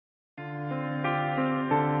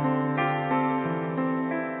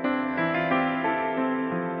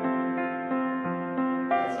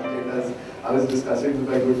I was discussing with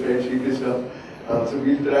my good friend Sri Krishna. So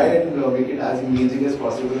we'll try and make it as engaging as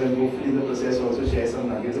possible, and hopefully in the process also share some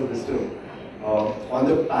nuggets of wisdom. On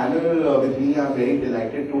the panel with me, I'm very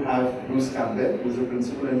delighted to have Bruce Campbell, who's the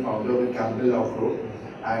principal and founder with Campbell Off-Road,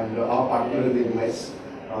 and our partner in the US.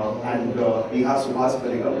 And we have Subhas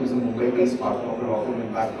Pariga, who's a Mumbai-based partner of Law Firm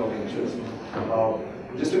Impact Ventures.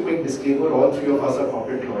 Just a quick disclaimer, all three of us are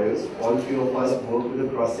corporate lawyers. All three of us work with a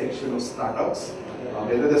cross-section of startups.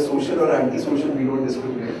 Whether they're social or anti-social, we don't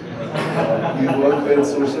discriminate. We work with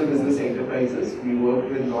social business enterprises. We work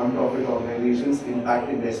with non-profit organizations, impact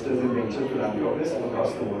investors and venture philanthropists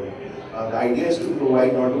across the world. The idea is to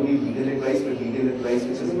provide not only legal advice, but legal advice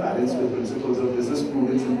which is balanced with principles of business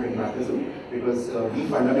prudence and pragmatism, because we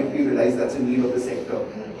fundamentally realize that's a need of the sector.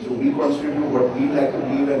 So we constitute what we like to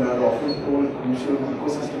believe and are often called crucial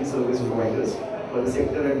ecosystem service providers for the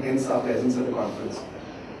sector, and hence our presence at the conference.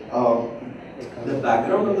 The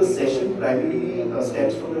background of the session primarily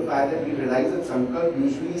stems from the fact that we realize that Sankalp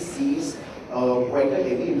usually sees quite a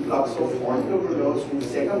heavy influx of entrepreneurs who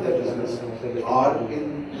set up their business, are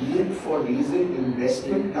in need for raising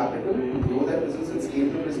investment capital to grow their business and scale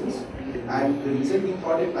the business. And the reason we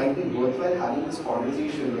thought it might be worthwhile having this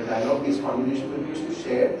conversation, a dialogue-based conversation with you, is to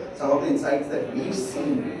share some of the insights that we've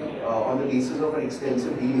seen on the basis of an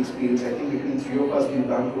extensive deal experience. I think between three of us, we've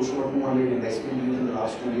done close to 200 investment deals in the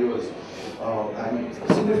last 2 years. And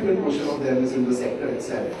a significant portion of them is in the sector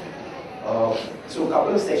itself. So a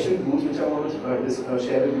couple of session rules which I want to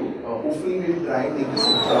share with you. Hopefully we'll try and make this a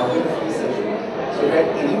jargon-free session, so that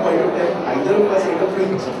at any point of time, either of us end up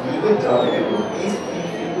doing legal jargon, and please feel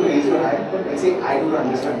free to raise your hand and say, I don't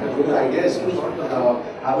understand that. The idea is to not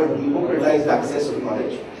have a democratized access to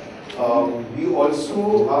knowledge. We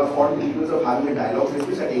also are fond believers of having a dialogue with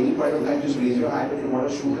you. At any point of time, just raise your hand if you want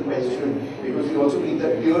to shoot a question, because we also believe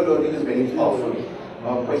that peer learning is very powerful.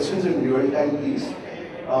 Questions in real time, please.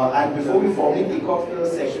 And before we formally kick off the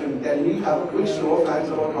session, can we have a quick show of hands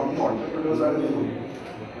about how many entrepreneurs are in the room?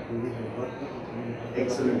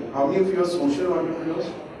 Excellent. How many of you are social entrepreneurs?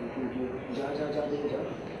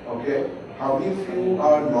 Okay. How many of you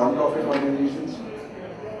are non-profit organizations?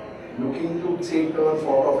 Looking to say turn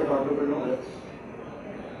for-profit entrepreneur?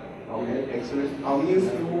 Okay, excellent. How many of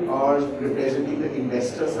you are representing the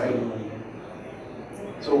investor side?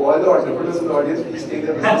 So all the entrepreneurs in the audience, please take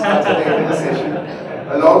their business cards at the end of the session,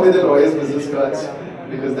 along with the lawyers' business cards,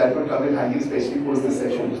 because that would come in handy, especially post this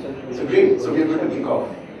session. So great, so we're going to kick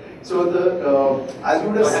off. So as you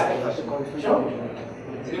would have said, sure.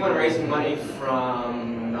 Is anyone raising money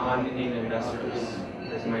from non-Indian investors?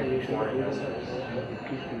 Raising money from foreign investors?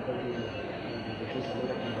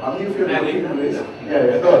 How many of you are looking to raise?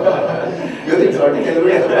 Yeah. You're the exotic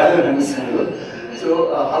element of the panel. So,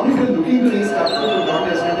 how many of you are looking to raise capital from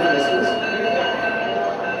non-resident investors?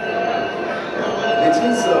 Which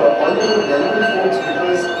is all the relevant folks,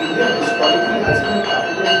 because India historically has been a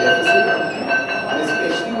capital deficit country, and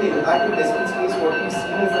especially in the impact investment space, what we've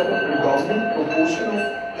seen is that a predominant proportion of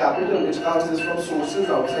capital which comes is from sources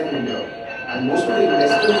outside India. And most of the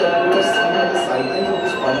investors that you are seeing on the sidelines of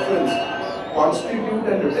this conference constitute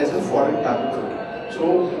and represent foreign capital. So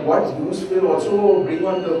what Bruce will also bring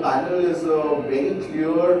on the panel is a very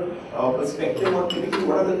clear perspective on typically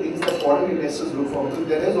what are the things that foreign investors look for. Because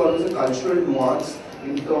there is always a cultural nuance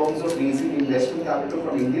in terms of raising investment capital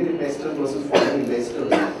from Indian investors versus foreign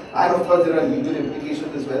investors. And of course there are legal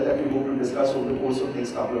implications as well that we hope to discuss over the course of the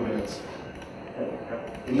next couple of minutes.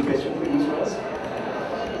 Any question for you, Suhas?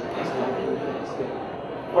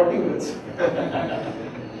 40 minutes.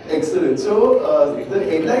 Excellent. So the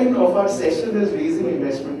headline of our session is raising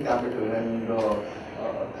investment capital, and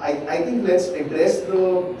I think let's address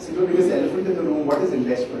the single biggest elephant in the room. What is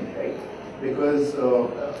investment, right? Because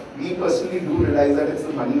we personally do realize that it's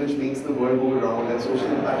the money which makes the world go around, and social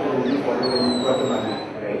impact will only follow when you've got the money,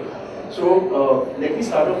 right? So let me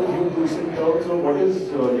start off with you, Bruce, in terms of what is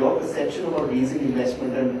your perception about raising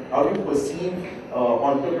investment, and how do you perceive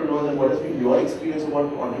entrepreneurs, and what has been your experience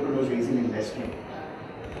about entrepreneurs raising investment?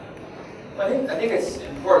 I think it's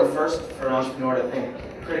important first for an entrepreneur to think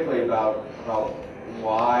critically about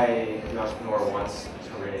why an entrepreneur wants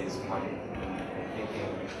to raise money, and thinking,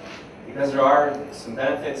 because there are some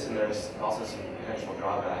benefits and there's also some potential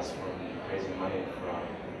drawbacks from raising money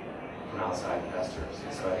from outside investors.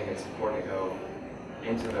 And so I think it's important to go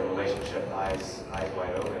into the relationship eyes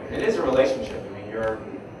wide open. It is a relationship. I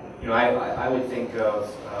mean, I would think of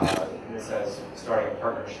this as starting a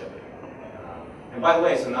partnership. And by the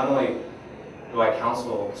way, so not only though I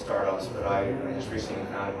counsel startups, but I just recently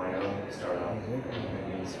founded my own startup,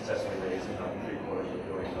 and we successfully raised about $750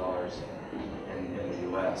 million in the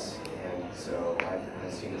U.S. And so I've kind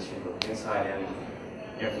of seen this from both the inside and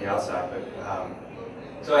from the outside. But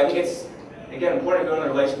so I think it's, again, important to go in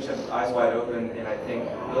a relationship with eyes wide open, and I think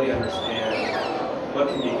really understand what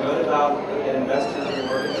can be good about an investor that you're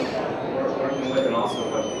working with, and also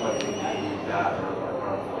what can be bad or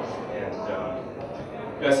harmful.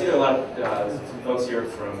 And I see there are a lot of some folks here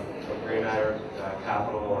from Gray Matter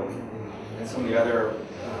Capital and some of the other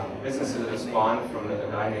businesses that have spawned from a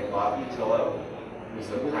guy named Bob Tillo, who's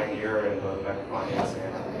a pioneer in both microfinance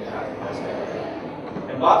and impact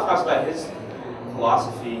investing. And Bob talks about his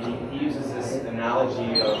philosophy. He uses this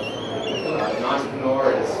analogy of an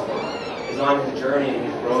entrepreneur is on his journey,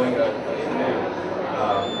 he's rowing a canoe,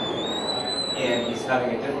 and he's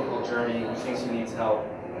having a difficult journey, he thinks he needs help,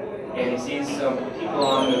 and he sees some people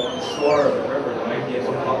on the shore of the river that might be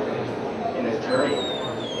able to help him in his journey.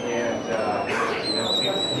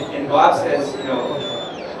 And Bob says,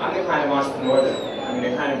 I'm the kind of entrepreneur that,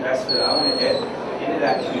 the kind of investor that I want to get into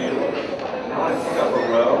that canoe, and I want to pick up a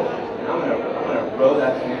row, and I'm going to row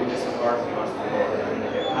that canoe just as hard as an entrepreneur. I'm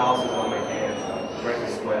going to get calluses on my hands, break a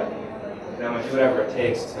sweat, and I'm going to do whatever it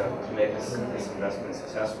takes to make this investment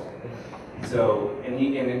successful. So, and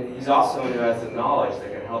he's also someone who has the knowledge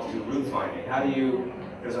that can help you route finding. How do you,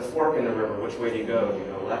 there's a fork in the river, which way do you go? Do you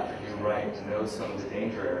go left or do you right? To know some of the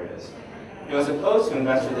danger areas. As opposed to an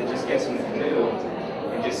investor that just gets in the canoe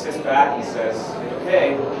and just sits back and says,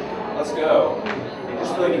 okay, let's go. It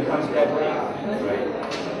just really becomes dead weight,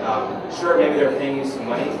 right? Sure, maybe they're paying you some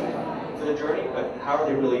money for the journey, but how are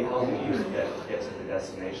they really helping you to get to the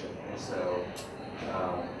destination? And so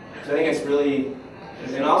I think it's really,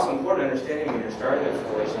 and also important understanding when you're starting a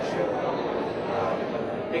relationship,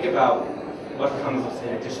 think about what comes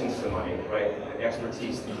in addition to the money, right? The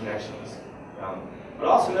expertise, the connections. But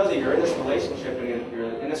also know that you're in this relationship, and you're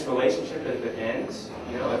in this relationship if it ends.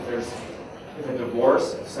 If a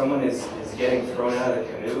divorce, if someone is getting thrown out of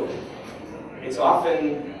the canoe, it's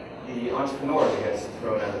often the entrepreneur that gets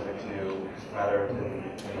thrown out of the canoe rather than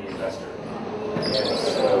the investor. And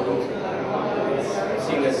so I've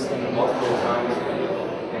seen this multiple times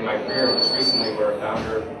in my career, just recently, where a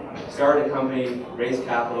founder started a company, raised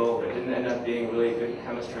capital, but didn't end up being really good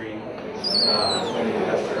chemistry between the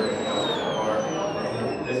investor and the entrepreneur.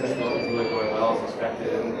 The business wasn't really going well as expected,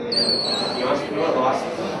 and the entrepreneur lost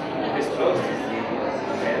his post as the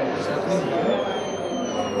manager, the CEO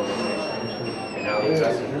of the organization, and now the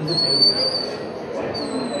investor.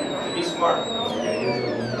 Be smart.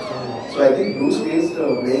 So I think Bruce raised a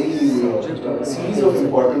very series of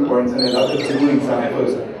important points, and I love the two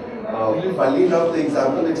examples. Funnily enough, the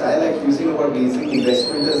example which I like using about raising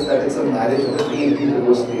investment is that it's a marriage with a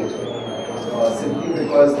pre-divorce stage. Simply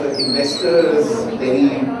because the investor is very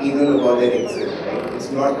anal about their exit. Right?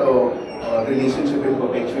 It's not a relationship in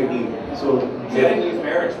perpetuity. So they didn't use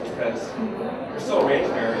marriage because we're still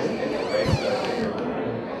arranged marriage, right?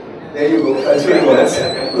 There you go. That's what it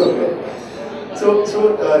was. So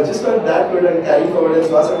just on that note and carrying forward, as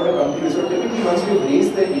last I want to come to you. So typically, once you've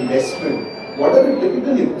raised the investment, what are the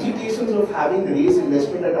typical implications of having raised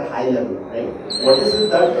investment at a high level, right? What is it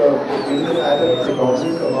that, given the fact that the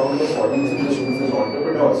predominant amount of audience in this room is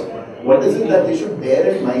entrepreneurs, what is it that they should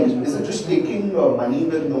bear in mind? Is it just taking money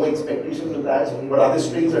with no expectations attached, or are there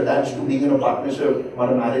strings attached to being in a partnership or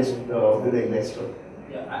a marriage with the investor?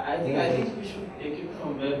 Yeah, I think we should take it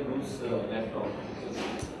from where Bruce left off.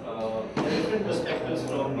 There are different perspectives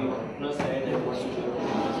from the entrepreneur side and what you do from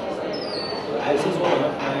the investor side. I also saw one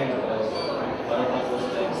of my post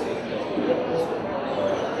like saying that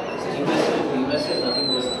investor is nothing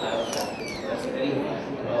but a supply of capital. That's a very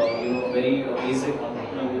very basic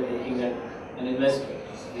entrepreneur way of looking at an investor.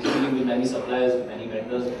 He's dealing with many suppliers, with many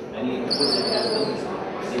vendors, with many inputs into his business.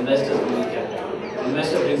 The investor is really capital. The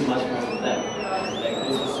investor brings much more than that. Like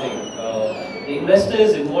Bruce was saying, the investor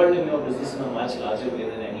is involved in your business in a much larger way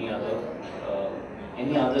than any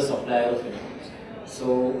other supplier of inputs.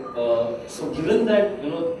 So given that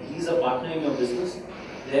he's a partner in your business,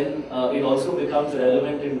 then it also becomes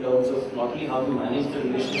relevant in terms of not only how you manage the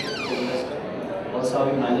relationship with the investor, also how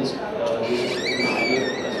you manage the relationship with the married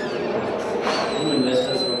investor, two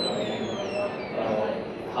investors who are coming in,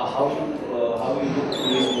 how you look to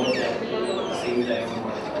raise more capital at the same time,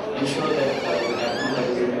 ensure that the capital that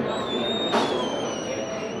is in your company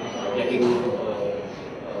getting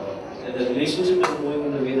that the relationship is moving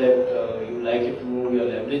in the way that you like it to move, you are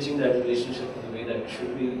leveraging that relationship in the way that it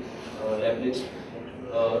should be leveraged.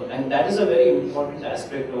 And that is a very important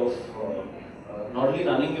aspect of not only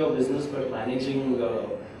running your business but managing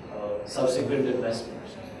subsequent investment.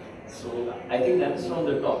 So I think that is from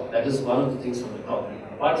the top. That is one of the things from the top.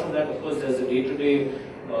 Apart from that, of course, there's a day-to-day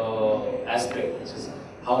aspect, which is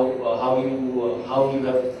how you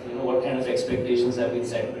have, what kind of expectations have been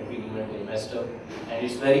set between you and the investor, and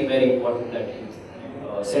it's very, very important that you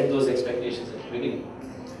set those expectations at the beginning,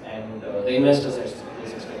 and the investor sets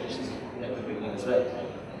those expectations at the beginning as well,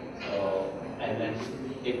 and then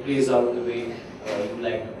it plays out the way you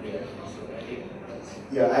like to play it.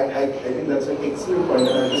 Yeah, I think that's an excellent point, and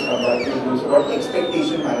I'll just come back to you. So about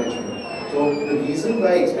expectation management. So the reason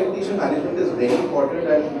why expectation management is very important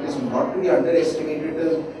and is not to be underestimated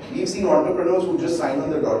is we've seen entrepreneurs who just sign on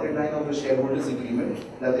the dotted line of the shareholders agreement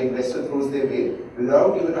that the investor throws their way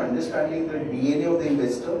without even understanding the DNA of the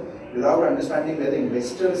investor, without understanding where the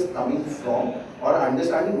investor is coming from, or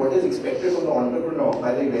understanding what is expected from the entrepreneur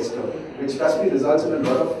by the investor, which trust me results in a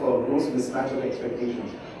lot of gross mismatch of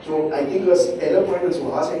expectations. So I think a stellar point that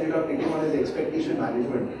Suhas ended up hitting on is expectation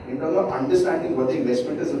management in terms of understanding what the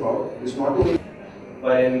investment is about. It's not only.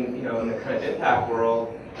 But in in the kind of impact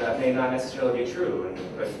world, that may not necessarily be true.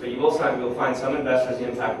 But you will find some investors in the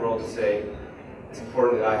impact world to say it's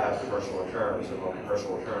important that I have commercial returns, and well,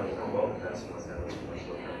 commercial returns won't invest unless I have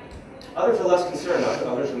commercial returns. Others are less concerned.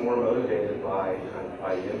 Others are more motivated by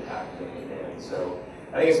the impact. And so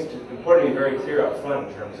I think it's important to be very clear up front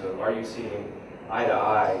in terms of, are you seeing eye to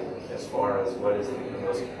eye as far as what is the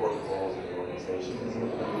most important goals of the organization? Is it the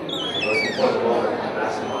most important goal to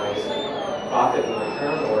maximize profit and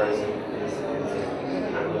return, or is it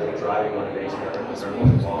kind of really driving motivation that everyone's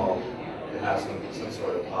involved to have some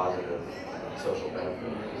sort of positive social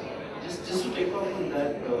benefit? Just to take off on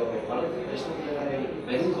that, one of the questions that I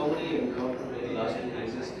very commonly encounter in the last 2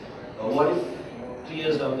 days is, what if 3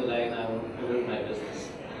 years down the line I want to pivot my business?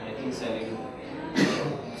 I think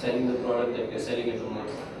selling the product that we're selling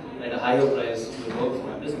at a higher price will work for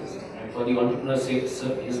my business. And for the entrepreneur,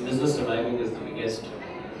 his business surviving is the biggest,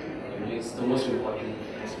 it's the most important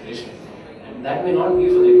inspiration. And that may not be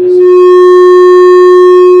for the investor.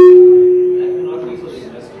 That may not be for the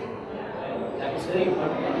investor. And that is very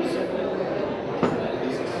important to understand.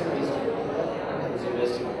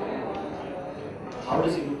 How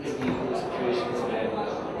does he look at the situations where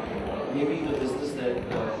maybe the business that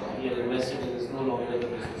he had invested in is no longer the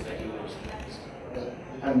business that he wants to invest in?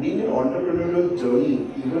 And being an entrepreneurial journey,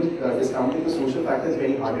 even discounting the social factor is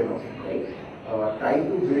very hard enough, right? Trying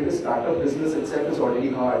to build a startup business itself is already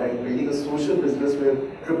hard, and building a social business with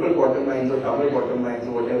triple bottom lines or double bottom lines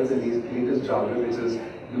or whatever is the latest jargon which is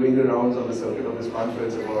doing the rounds on the circuit of this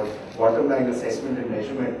conference about bottom line assessment and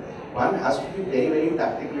measurement. One has to be very, very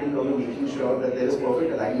tactical in terms of making sure that there is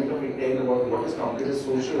perfect alignment of intent about what is counted as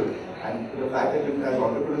social, and the fact that as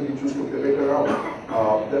entrepreneurs you choose to pivot around,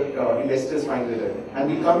 the investors find with it. And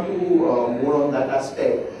we come to more on that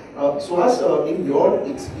aspect. Suhas, in your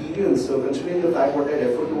experience, considering the fact what I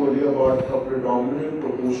referred to earlier about a predominant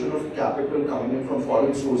proportion of capital coming in from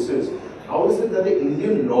foreign sources, how is it that the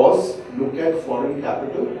Indian laws look at foreign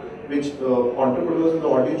capital, which entrepreneurs in the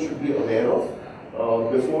audience should be aware of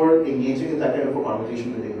before engaging in that kind of a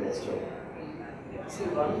conversation with the investor? See,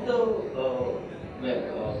 one of the,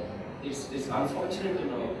 it's unfortunate in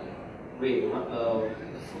a way.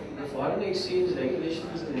 The foreign exchange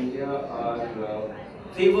regulations in India are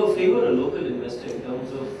favor a local investor in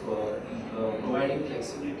terms of providing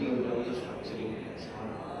flexibility in terms of structuring things.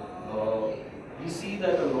 We see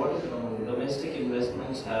that a lot of domestic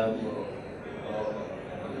investments have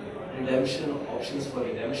redemption options for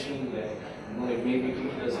redemption, where it may be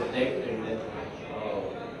treated as a debt, and then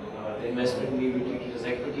the investment may be treated as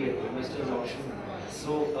equity at the investor's option.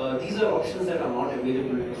 So these are options that are not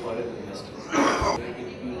available to foreign investors.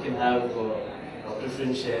 You can have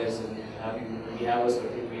preference shares, and we have a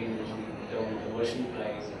certain way in which we determine conversion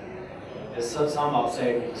price. There's some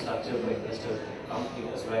upside structure for investors in the company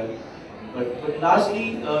as well. But largely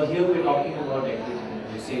here we're talking about equity,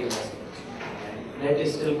 we say investments. And that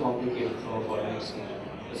is still complicated from a foreign exchange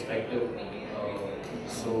perspective.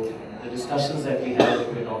 So the discussions that we have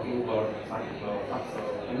when we're talking about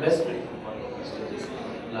investment from foreign investors is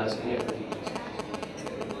largely equity.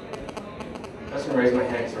 I was going to raise my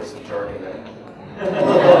hand for some jargon there.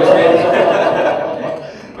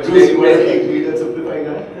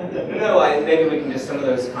 Maybe we can just some of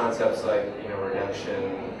those concepts like redemption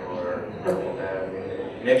or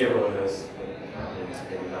maybe everyone knows,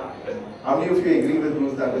 maybe not. But how many of you agree with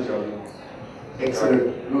Bruce that was jargon?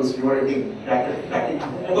 Excellent. Bruce, you want to take tactic?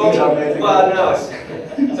 Well, no.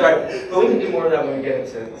 Sorry, but we can do more of that when we get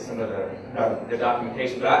into some of the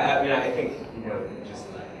documentation. But I think just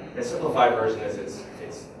the simplified version is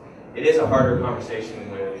it is a harder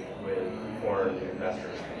conversation with foreign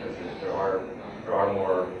investors because there are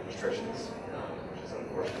more restrictions, which is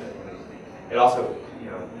unfortunate. And it also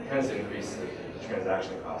tends to increase the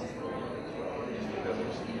transaction cost as well, because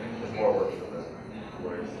there's more work for the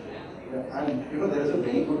lawyers. Yeah, and there is a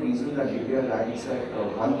very good reason that India ranks at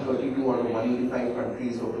 132 out of 185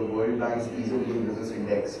 countries of the World Bank's Ease of Doing Business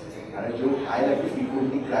Index. And I like to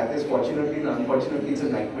frequently track this. Fortunately and unfortunately, it's a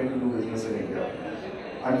nightmare to do business in India.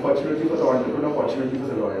 Unfortunately for the entrepreneur, fortunately for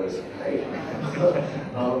the lawyers, right?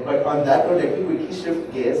 But on that note, let me quickly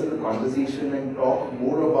shift gears in the conversation and talk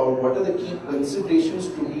more about what are the key considerations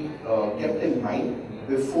to be kept in mind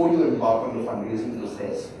before you embark on the fundraising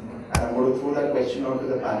process. And I'm going to throw that question out to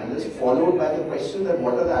the panelists, followed by the question that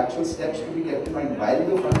what are the actual steps to be kept in mind while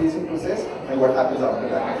the fundraising process and what happens after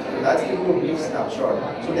that. So that's giving you a brief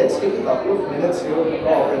snapshot. So let's take a couple of minutes here to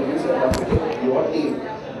talk and use your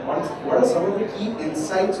take. What are some of the key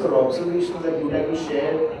insights or observations that you'd like to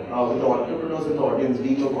share with the entrepreneurs in the audience,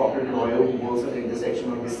 being a corporate lawyer who works at the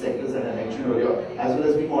intersection of these sectors that I mentioned earlier, as well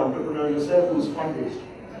as being an entrepreneur yourself who's fundraised?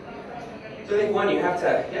 So I think one, you have to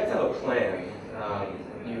have a plan.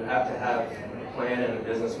 You have to have a plan and a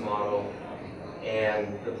business model, and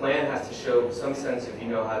the plan has to show some sense of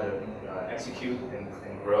how to execute and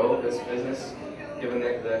grow this business, given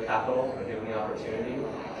the capital and given the opportunity.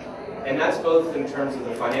 And that's both in terms of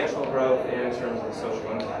the financial growth and in terms of the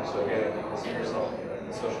social impact. So again, if you see yourself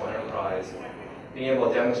as a social enterprise, being able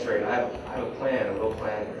to demonstrate, I have a plan, a real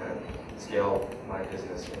plan to kind of scale my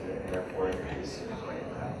business and therefore increase my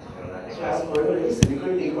impact. So I've heard a very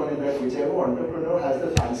cynical take on it that whichever entrepreneur has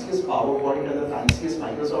the fanciest PowerPoint and the fanciest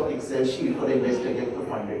Microsoft Excel sheet for the investor gets the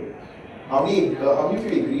funding. How many of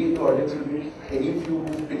you agree in the audience with me? Any of you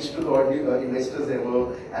who pitched to the investors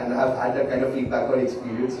ever and have had that kind of feedback or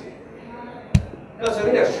experience? No, so I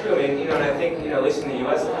think that's true. I mean, and I think, at least in the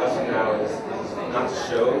U.S., the question now is not to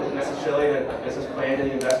show necessarily a business plan to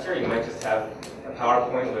the investor. You might just have a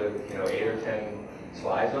PowerPoint with, 8 or 10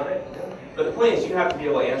 slides on it. But the point is, you have to be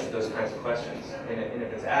able to answer those kinds of questions. And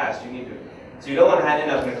if it's asked, you need to. So you don't want to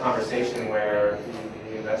end up in a conversation where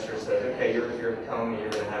the investor says, okay, you're telling me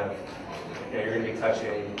you're going to have, you're going to be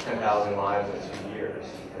touching 10,000 lives in 2 years.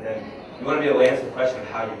 And then you want to be able to answer the question of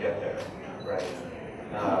how you get there,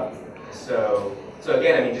 right? So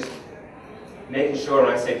again, I mean, just making sure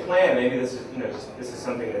when I say plan, maybe this is, this is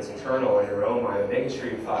something that's internal in your own mind, but making sure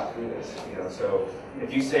you thought through this, So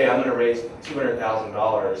if you say I'm going to raise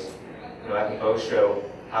 $200,000, I can both show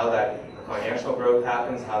how that financial growth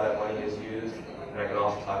happens, how that money is used, and I can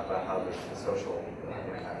also talk about how the social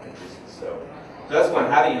impact increases. So that's one,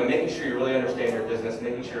 making sure you really understand your business,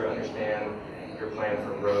 making sure you understand your plan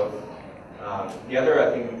for growth. The other,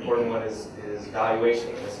 I think, important one is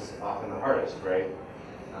valuation. This is often the hardest, right?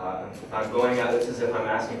 If I'm going out, this is if I'm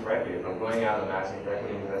asking for equity. If I'm going out and I'm asking for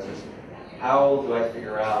equity investors, how do I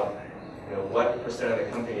figure out, what percent of the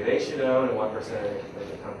company they should own and what percent of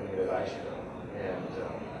the company that I should own?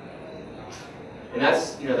 And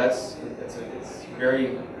that's, it's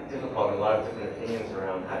very difficult and a lot of different opinions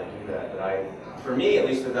around how to do that. But for me, at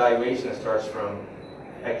least, the valuation, it starts from,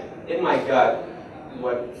 in my gut,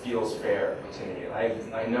 what feels fair to me.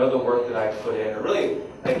 I know the work that I put in, or really,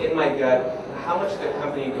 in my gut, how much of the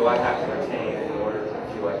company do I have to retain in order to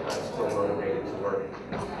feel like I'm still motivated to work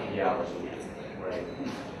 80 hours a week, right?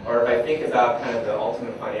 Or if I think about kind of the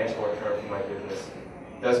ultimate financial return for my business,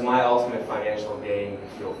 does my ultimate financial gain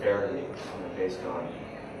feel fair to me based on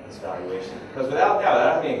this valuation? Because without that,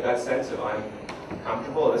 without having a gut sense of I'm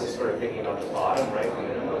comfortable, this is sort of thinking about the bottom, right, the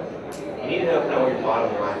minimum. You need to know kind of what your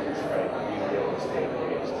bottom line is, right?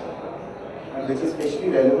 And this is especially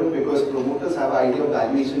relevant because promoters have an idea of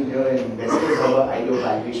valuation here and investors have an idea of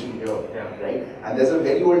valuation here, right? And there's a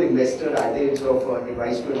very old investor adage of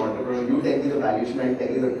advice to an entrepreneur, you tell me the valuation, I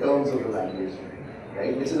tell you the terms of the valuation,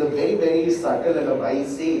 right? Which is a very, very subtle and a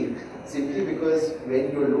wise saying, simply because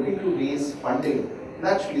when you're looking to raise funding,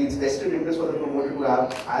 naturally, it's vested interest for the promoter to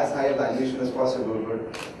have as high a valuation as possible,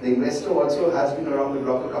 but the investor also has been around the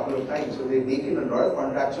block a couple of times, so they bake in a lot of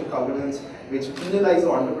contractual covenants which penalize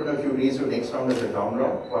the entrepreneur if you raise your next round as a down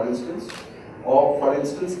round, for instance. Or, for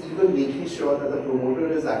instance, even making sure that the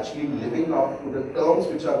promoter is actually living up to the terms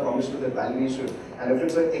which are promised to the valuation. And if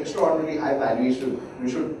it's an extraordinarily high valuation, you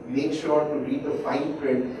should make sure to read the fine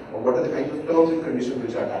print of what are the kinds of terms and conditions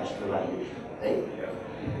which are attached to the valuation, right?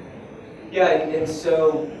 Yeah, and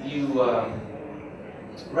so you,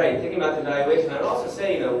 right, thinking about the valuation, I would also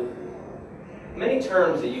say, many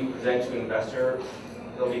terms that you present to an investor,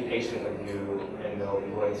 they'll be patient with you and they'll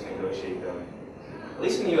be willing to negotiate them. at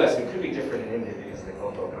least in the US, it could be different in India because of the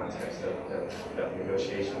cultural context of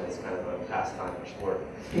negotiation is kind of a pastime or sport.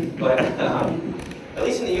 But at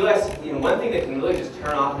least in the US, one thing that can really just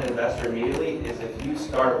turn off an investor immediately is if you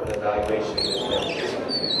start with a valuation that's just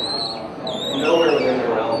nowhere within the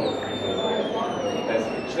realm of reasonable, because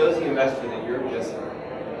it shows the investor that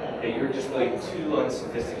you're just really too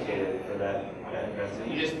unsophisticated for that investor.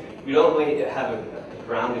 You don't really have a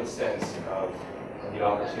grounded sense of the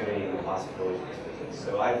opportunity and the possibilities of this business.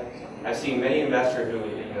 So I've seen many investors who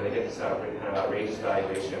they get this kind of outrageous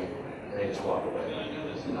valuation and they just walk away.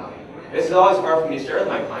 This is always hard for me to share with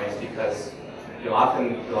my clients because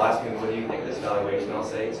often they'll ask me, what do you think of this valuation? I'll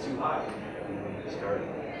say it's too high.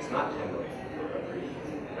 It's not 10 million for a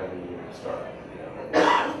pre-revenue startup.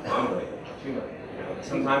 1 million, 2 million.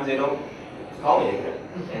 Sometimes they don't call me again,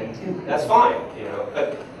 and that's fine.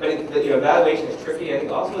 But valuation is tricky. I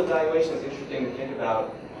think also with valuation, it's interesting to think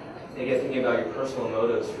about. Thinking about your personal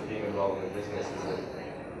motives for being involved in the business is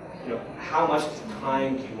that, how much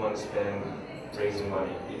time do you want to spend raising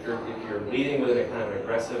money? If you're leading with a kind of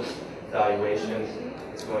aggressive valuation,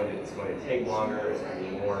 it's going to take longer. It's going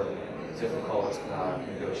to be more difficult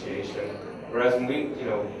negotiation. Whereas when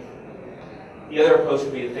the other approach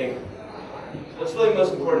would be to think, what's really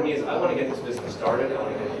most important to me is I want to get this business started. I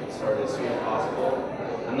want to get it started as soon as possible.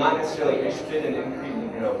 I'm not necessarily interested in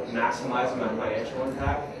maximizing my financial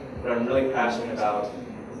impact, but I'm really passionate about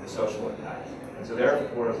the social impact. And so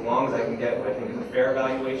therefore, as long as I can get what I think is a fair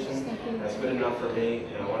valuation, that's good enough for me,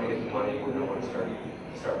 and I want to get the money, and I want to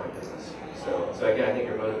start my business. So again, I think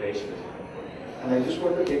your motivation is important. And I just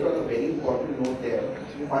want to take on a very important note there.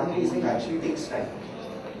 Fundraising actually takes time.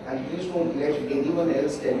 And please don't let anyone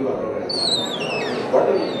else tell you otherwise.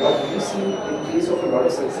 What we've seen in case of a lot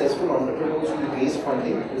of successful entrepreneurs who raise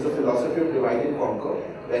funding is a philosophy of divide and conquer,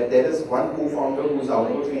 where there is one co-founder who's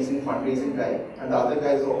outward facing fundraising guy, and the other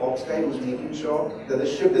guy is the ops guy who's making sure that the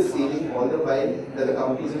ship is sailing all the while that the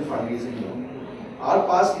company is in fundraising mode. Our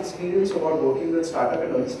past experience about working with startup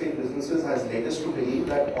and early stage businesses has led us to believe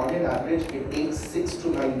that on an average it takes 6 to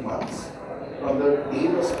 9 months from the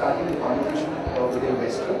date of starting the conversation with the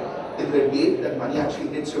investor till the date that money actually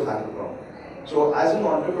hits your bank account. So as an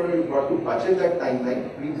entrepreneur, you've got to budget that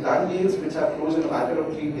timeline. We've done deals which have closed in a matter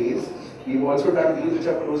of 3 days. We've also done deals which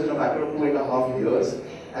have closed in a matter of 2.5 years.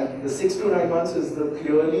 And the 6 to 9 months is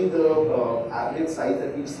clearly the average size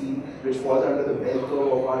that we've seen, which falls under the bell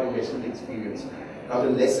curve of our investment experience. Now,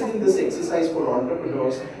 the lesson in this exercise for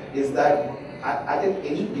entrepreneurs is that at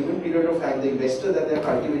any given period of time, the investor that they're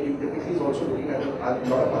cultivating typically is also looking at a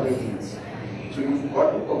lot of other deals. So you've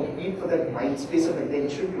got to compete for that mind space of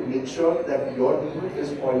attention to make sure that your deal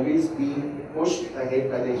is always being pushed ahead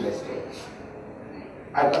by the investor.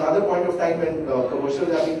 At another point of time when commercials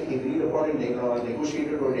are being agreed upon and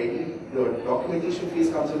negotiated already, the documentation phase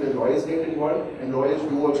comes in where lawyers get involved, and lawyers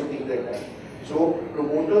do also take their time. So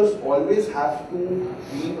promoters always have to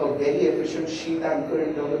be a very efficient sheet anchor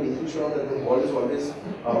in terms of making sure that the ball is always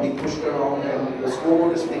being pushed around and the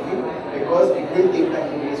scoreboard is ticking, because it will take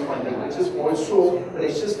time to raise funding, which is also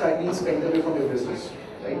precious time being spent away from your business,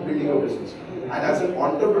 right? Building your business. And as an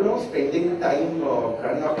entrepreneur, spending time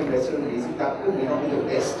running up investors and raising capital may not be the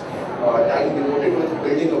best time devoted to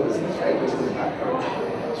building a business, right? Which is the background.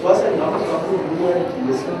 So I'd love to come to you and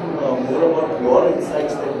listen more about your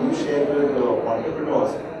insights that you share with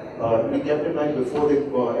entrepreneurs to be kept in mind before they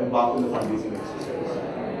embark on the fundraising exercise.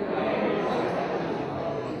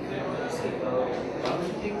 One of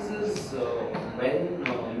the things is when you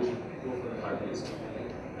go for the fundraising,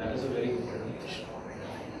 that is a very important question.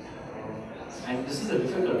 And this is a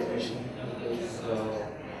difficult question because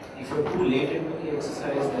if you're too late into the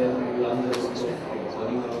exercise, then you run the risk of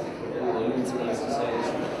burning out. If you're too early into the exercise,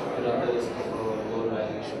 you run the risk of lower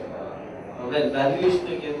valuation. Well, valuation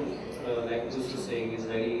again, like I used to saying, is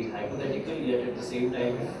very hypothetical. Yet at the same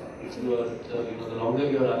time, if you are the longer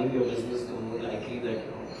you are running your business, the more likely that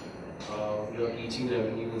you are reaching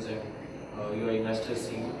revenues and your investors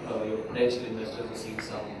seeing your potential investors are seeing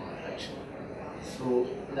some traction. So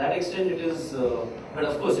to that extent, it is. But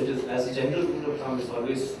of course, it is as a general rule of thumb, it's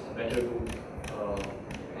always better to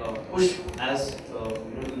push as for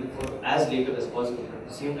as later as possible. But at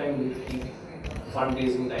the same time, we need to keep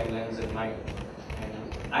fundraising timelines in mind.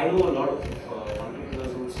 And I know a lot of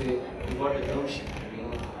entrepreneurs who say, "We got a term sheet,"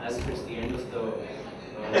 as if it's the end of the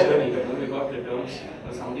journey. We got the term sheet.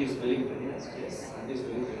 Somebody is willing to invest. Yes, somebody is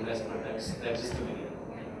willing to invest, but that's just the beginning.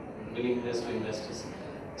 Willingness to invest is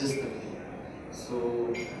just the beginning. So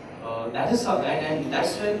that is how, and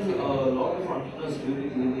that's when a lot of entrepreneurs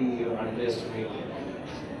really underestimate.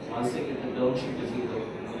 Once they get the term sheet, they feel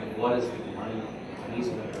what is the money is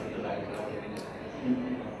going to the bank.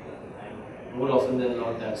 And more often than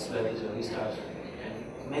not, that's where the journey starts.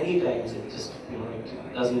 And many times it just,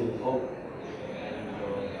 it doesn't move forward.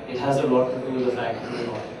 And it has a lot to do with the fact that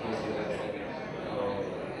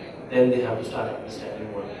then they have to start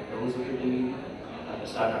understanding what loans will be,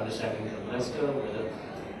 start understanding the investor, whether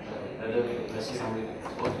the investor is something they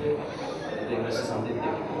can work with, whether the investor is something they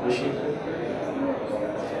can negotiate with.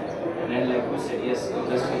 And then, like you said, yes,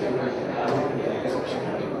 investors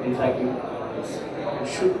in fact, you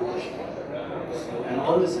should negotiate. And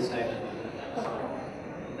all this is time.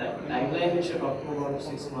 That timeline which you're talking about,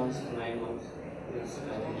 6 months to 9 months, is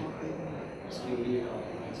it's really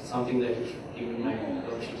something that you should keep in mind.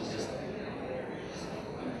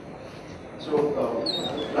 So,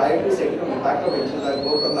 prior to Sector Impact of Ventures, I've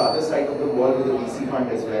worked on the other side of the wall with the VC fund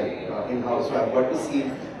as well, in-house. So, I've got to see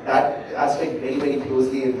that aspect very, very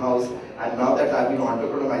closely in-house. And now that I've been an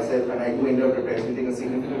entrepreneur myself and I do end up representing a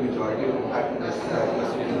significant majority of impact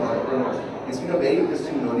investors and entrepreneurs, it's been a very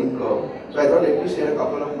interesting learning curve. So, I thought let me share a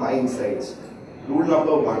couple of my insights. Rule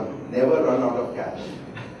number 1, never run out of cash.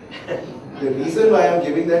 The reason why I'm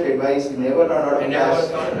giving that advice, never run out of cash.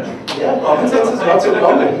 Yeah, common sense is not so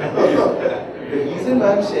common. The reason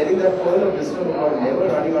why I'm sharing that pearl of wisdom about never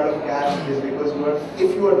running out of cash is because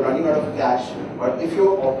if you are running out of cash, or if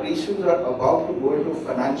your operations are about to go into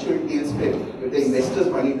financial tailspin, if the investor's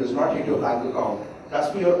money does not hit your bank account,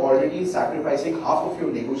 trust me, you're already sacrificing half of your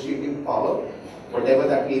negotiating power, whatever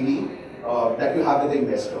that may be, that you have with the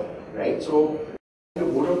investor, right? So, the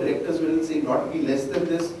board of directors will say not be less than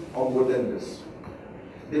this or more than this.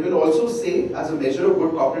 They will also say, as a measure of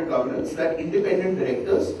good corporate governance, that independent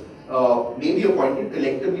directors may be appointed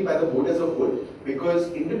collectively by the board as a whole, because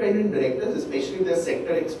independent directors, especially if they're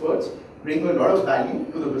sector experts, bring a lot of value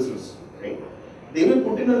to the business. Right? They will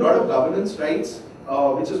put in a lot of governance rights,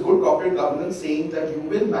 which is good corporate governance, saying that you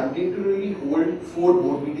will mandatorily hold 4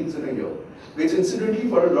 board meetings in a year, which incidentally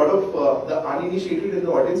for a lot of the uninitiated in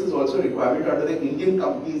the audience is also a requirement under the Indian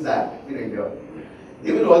Companies Act in India.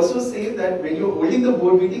 They will also say that when you're holding the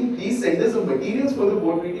board meeting, please send us the materials for the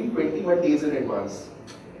board meeting 21 days in advance.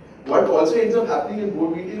 What also ends up happening in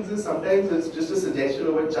board meetings is sometimes it's just a suggestion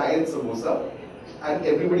of a chai and samosa, and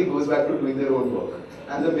everybody goes back to doing their own work.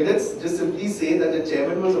 And the minutes just simply say that the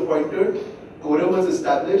chairman was appointed, quorum was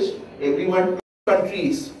established, everyone, 2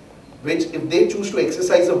 countries, which if they choose to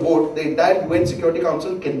exercise a vote, the entire UN Security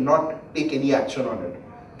Council cannot take any action on it.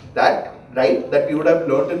 That right that we would have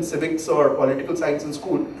learned in civics or political science in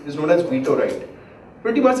school is known as veto right.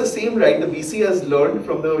 Pretty much the same right the VC has learned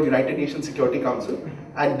from the United Nations Security Council,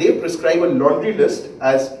 and they prescribe a laundry list,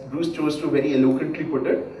 as Bruce chose to very eloquently put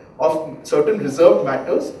it, of certain reserved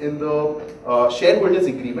matters in the shareholders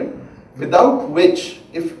agreement, without which,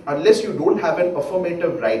 unless you don't have an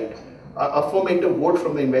affirmative right, affirmative vote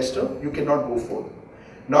from the investor, you cannot go forward.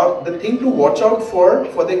 Now, the thing to watch out for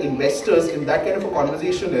the investors in that kind of a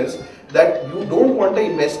conversation is that you don't want an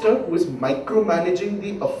investor who is micromanaging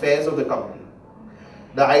the affairs of the company.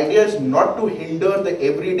 The idea is not to hinder the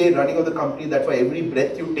everyday running of the company, that for every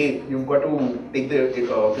breath you take, you've got to take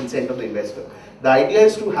the consent of the investor. The idea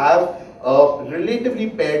is to have relatively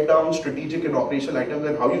pared down strategic and operational items,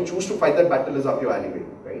 and how you choose to fight that battle is up your alleyway,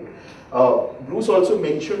 right? Bruce also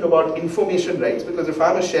mentioned about information rights, because if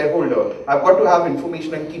I'm a shareholder, I've got to have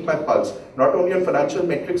information and keep my pulse, not only on financial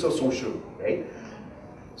metrics or social, right?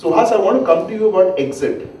 So Has, I want to come to you about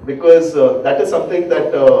exit, because that is something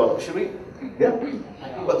that, should we? Yeah.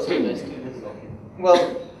 Well,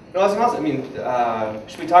 no, I mean,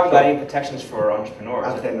 should we talk about any protections for entrepreneurs?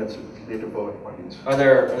 Are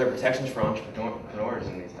there protections for entrepreneurs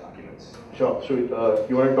in these documents? Sure. So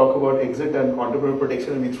you want to talk about exit and entrepreneur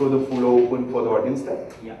protection, and we throw the floor open for the audience there?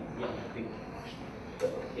 Yeah.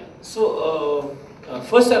 So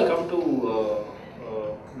first I'll come to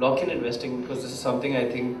lock-in investing, because this is something I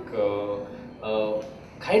think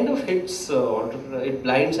kind of hits entrepreneurs, it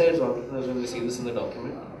blindsides entrepreneurs when they see this in the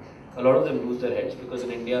document. A lot of them lose their heads, because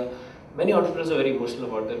in India, many entrepreneurs are very emotional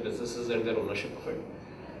about their businesses and their ownership of it.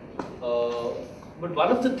 But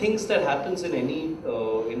one of the things that happens in any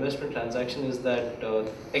investment transaction is that,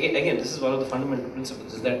 again, this is one of the fundamental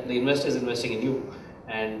principles, is that the investor is investing in you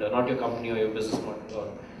and not your company or your business model or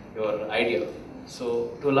your idea.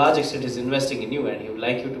 So to a large extent, he's investing in you, and he would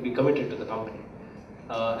like you to be committed to the company.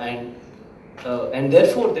 And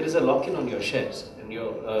therefore, there is a lock-in on your shares, and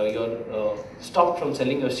you're stopped from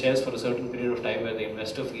selling your shares for a certain period of time where the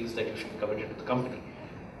investor feels that you should be committed to the company.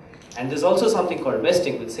 And there's also something called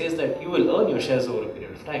vesting, which says that you will earn your shares over a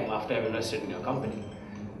period of time after I've invested in your company.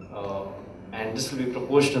 And this will be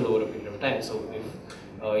proportional over a period of time. So if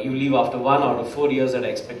you leave after 1 out of 4 years that I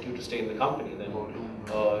expect you to stay in the company, then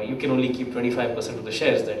you can only keep 25% of the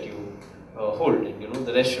shares that you hold, and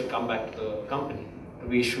the rest should come back to the company to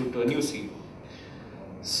be issued to a new CEO.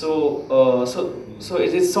 So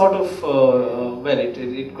it is sort of well,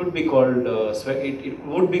 it could be called it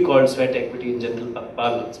would be called sweat equity in general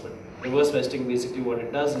parlance, but reverse vesting basically what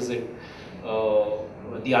it does is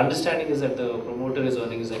the understanding is that the promoter is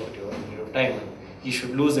earning his equity over a period of time, and he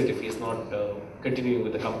should lose it if he is not continuing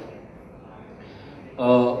with the company.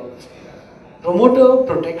 Promoter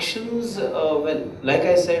protections, well, like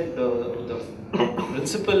I said, the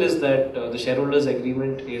principle is that the shareholders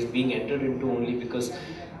agreement is being entered into only because,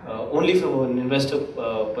 only from an investor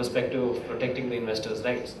perspective of protecting the investor's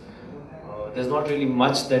rights. There's not really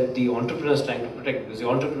much that the entrepreneur is trying to protect, because the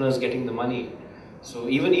entrepreneur is getting the money. So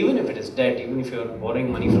even if it is debt, even if you're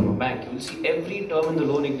borrowing money from a bank, you will see every term in the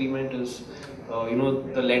loan agreement is,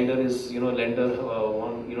 the lender is,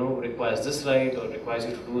 requires this right, or requires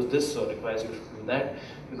you to do this, or requires you to do that.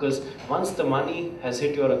 Because once the money has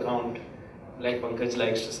hit your account, like Pankaj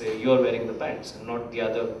likes to say, you're wearing the pants and not the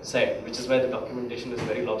other side, which is why the documentation is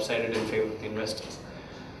very lopsided in favor of the investors.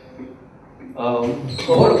 So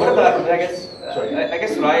what about, I guess, I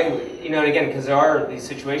guess what again, because there are these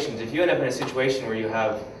situations, if you end up in a situation where you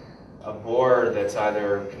have a board that's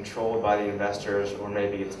either controlled by the investors, or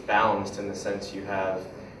maybe it's balanced in the sense you have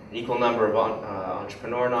an equal number of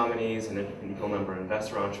entrepreneur nominees and an equal number of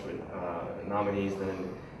investor nominees than an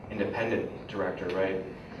independent director, right?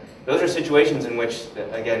 Those are situations in which,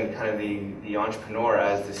 again, kind of the entrepreneur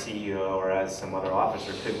as the CEO or as some other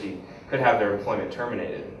officer could have their employment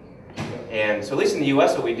terminated. And so at least in the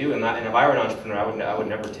US what we do, and if I were an entrepreneur, I would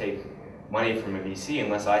never take money from a VC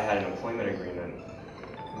unless I had an employment agreement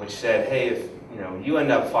which said, hey, if you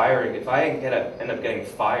end up firing, if I end up getting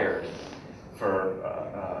fired for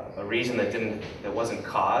a reason that wasn't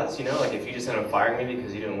caused, like if you just end up firing me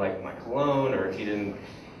because you didn't like my cologne, or if you didn't,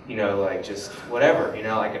 like just whatever,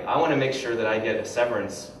 like I want to make sure that I get a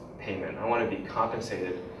severance payment. I want to be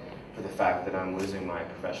compensated for the fact that I'm losing my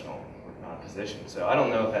professional position. So I don't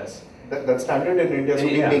know if that's standard in India. So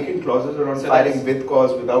we make it clauses around so firing with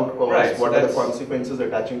cause, without cause. Right, what are the consequences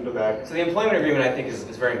attaching to that? So the employment agreement, I think, is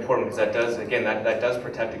very important, because that does, again, that does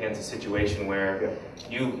protect against a situation where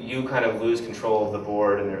you kind of lose control of the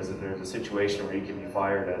board, and there's a situation where you can be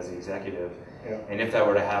fired as the executive. Yeah. And if that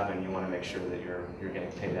were to happen, you want to make sure that you're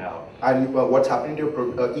getting paid out. And what's happening to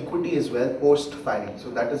your equity as well post firing?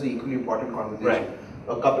 So that is an equally important conversation. Right.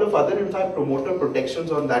 A couple of other, in fact, promoter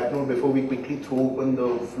protections on that note before we quickly throw open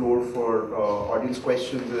the floor for audience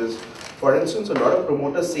questions is, for instance, a lot of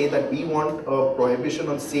promoters say that we want a prohibition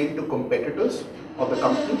on sale to competitors of the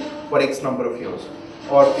company for X number of years,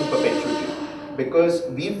 or in perpetuity. Because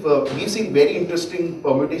we've seen very interesting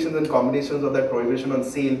permutations and combinations of that prohibition on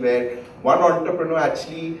sale, where one entrepreneur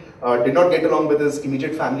actually did not get along with his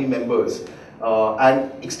immediate family members.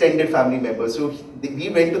 And extended family members. So we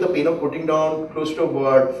went to the pain of putting down close to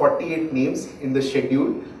about 48 names in the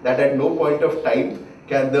schedule that at no point of time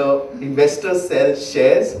can the investors sell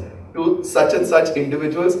shares to such and such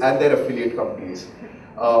individuals and their affiliate companies.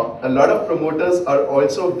 A lot of promoters are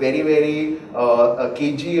also very, very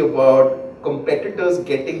cagey about competitors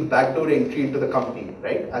getting backdoor entry into the company,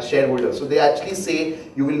 right, as shareholders. So they actually say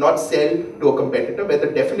you will not sell to a competitor, where the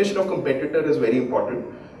definition of competitor is very important.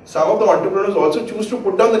 Some of the entrepreneurs also choose to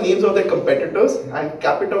put down the names of their competitors and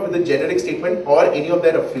cap it off with a generic statement or any of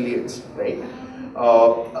their affiliates, right?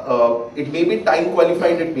 It may be time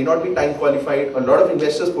qualified, it may not be time qualified. A lot of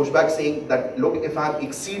investors push back saying that, look, if I'm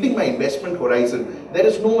exceeding my investment horizon, there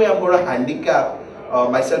is no way I'm going to handicap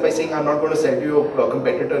myself by saying I'm not going to sell to your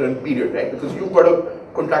competitor in period, right? Because you've got a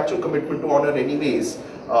contractual commitment to honor anyways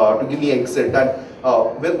to give me exit. And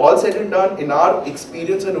with all said and done, in our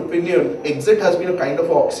experience and opinion, exit has been a kind of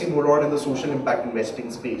oxymoron in the social impact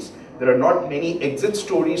investing space. There are not many exit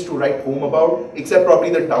stories to write home about, except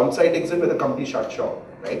probably the downside exit where the company shut shop,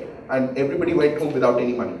 right? And everybody went home without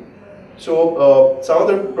any money. So some of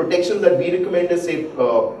the protections that we recommend is, say,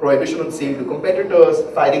 prohibition on sale to competitors,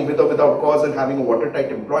 firing with or without cause and having a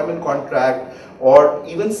watertight employment contract, or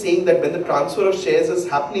even saying that when the transfer of shares is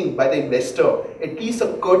happening by the investor, at least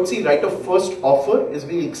a courtesy right of first offer is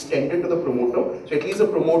being extended to the promoter. So at least the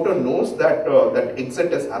promoter knows that that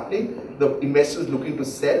exit is happening, the investor is looking to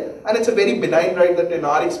sell, and it's a very benign right that in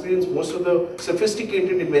our experience most of the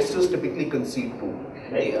sophisticated investors typically concede to.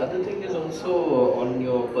 Right. The other thing is also on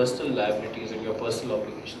your personal liabilities and your personal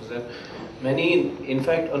obligations. There many, in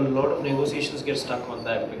fact, a lot of negotiations get stuck on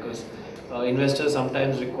that, because investors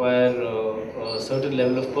sometimes require a certain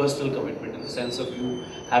level of personal commitment, in the sense of you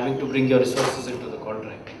having to bring your resources into the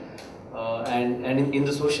contract. And in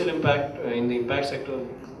the social impact, in the impact sector,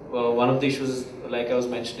 one of the issues is, like I was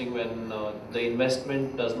mentioning, when the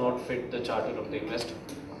investment does not fit the charter of the investor.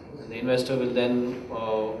 And the investor will then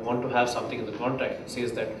want to have something in the contract that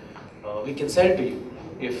says that we can sell to you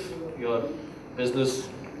if your business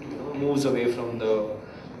moves away from the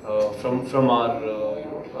from our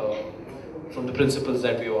from the principles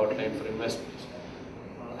that we have outlined for investments.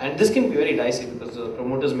 And this can be very dicey because the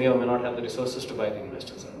promoters may or may not have the resources to buy the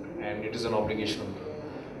investors out, and it is an obligation of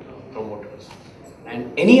the promoters.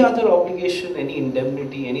 And any other obligation, any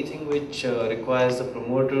indemnity, anything which requires the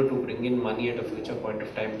promoter to bring in money at a future point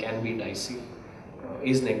of time can be dicey,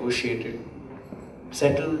 is negotiated,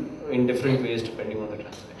 settled in different ways depending on the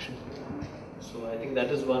transaction. So I think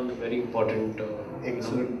that is one very important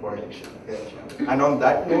excellent point. Yeah. And on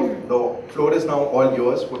that note, the floor is now all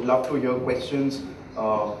yours. Would love to hear questions,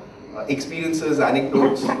 experiences,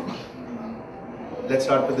 anecdotes. Let's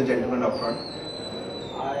start with the gentleman up front.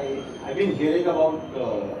 I've been hearing about,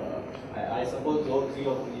 I suppose all three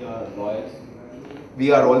of you are lawyers.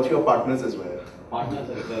 We are all three your partners as well. Partners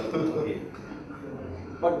as well, okay.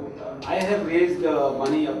 But I have raised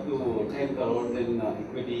money up to 10 crores in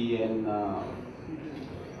equity and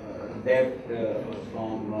debt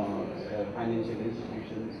from financial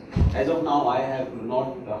institutions. As of now, I have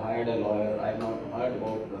not hired a lawyer. I have not heard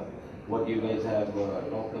about what you guys have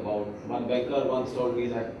talked about. One banker once told me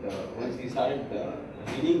that once he started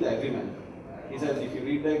reading the agreement, he said, if you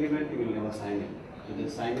read the agreement, you will never sign it. You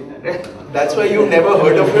just sign it and That's why you've never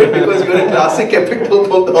heard of it, because you're a classic capital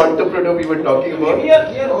of the entrepreneur we were talking about. We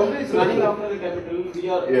are always running after the capital. We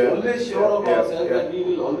are always sure of ourselves that we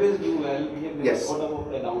will always do well. We have never thought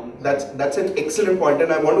about the down. That's an excellent point,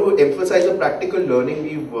 and I want to emphasize a practical learning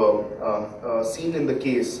we've seen in the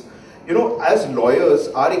case. You know, as lawyers,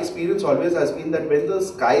 our experience always has been that when the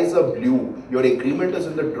skies are blue, your agreement is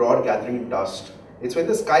in the drawer gathering dust. It's when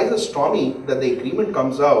the skies are stormy that the agreement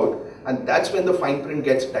comes out, and that's when the fine print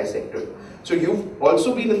gets dissected. So you've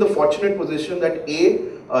also been in the fortunate position that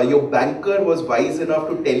your banker was wise enough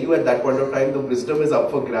to tell you at that point of time the wisdom is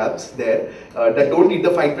up for grabs there, that don't read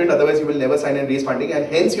the fine print, otherwise you will never sign and raise funding, and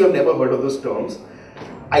hence you have never heard of those terms.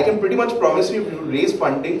 I can pretty much promise you, if you raise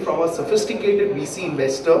funding from a sophisticated VC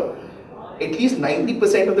investor, at least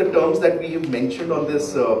 90% of the terms that we have mentioned on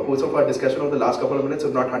this course of our discussion over the last couple of minutes,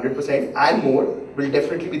 if not 100% and more, will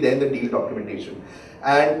definitely be there in the deal documentation.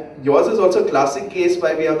 And yours is also a classic case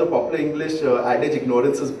why we have the popular English adage,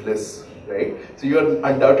 ignorance is bliss, right? So you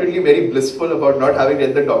are undoubtedly very blissful about not having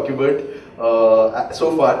read the document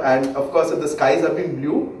so far. And of course, if the skies have been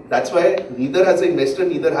blue, that's why neither has the investor,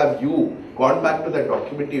 neither have you gone back to that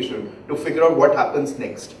documentation to figure out what happens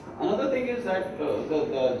next. Another thing is that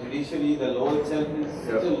the judiciary, the law itself is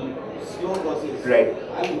such a slow process. Right.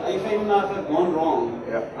 If I even have gone wrong,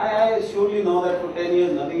 I surely know that for 10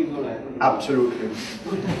 years nothing is going to happen. Absolutely.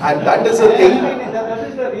 And that is the thing. That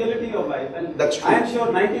is the reality of life. And that's true. I am sure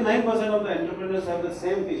 99% of the entrepreneurs have the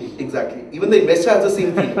same feeling. Exactly. Even the investor has the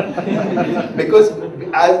same feeling. Because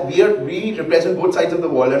as we represent both sides of the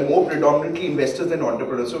wall, and more predominantly investors than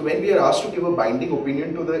entrepreneurs. So when we are asked to give a binding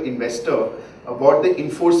opinion to the investor about the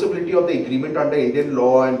enforceability of the agreement under Indian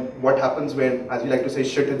law and what happens when, as we like to say,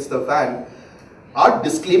 shit hits the fan, our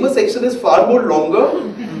disclaimer section is far more longer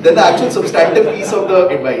than the actual substantive piece of the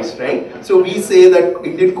advice, right? So we say that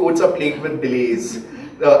Indian courts are plagued with delays.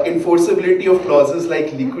 The enforceability of clauses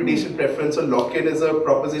like liquidation preference or lock-in is a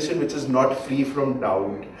proposition which is not free from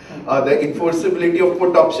doubt. The enforceability of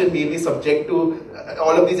put option may be subject to,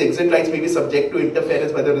 all of these exit rights may be subject to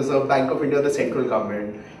interference by the Reserve Bank of India or the central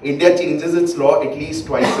government. India changes its law at least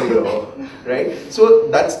twice a year, right? So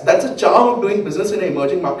that's a charm of doing business in an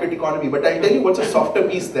emerging market economy. But I'll tell you what's a softer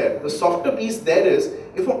piece there. The softer piece there is,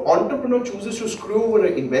 if an entrepreneur chooses to screw over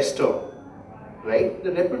an investor, right,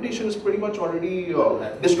 the reputation is pretty much already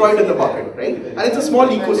destroyed in the market, right? And it's a small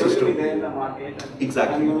ecosystem.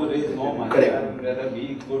 Exactly. I'm going to raise more money. Correct. I'd rather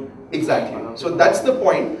be good. Exactly. So that's the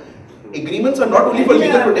point. Agreements are not only for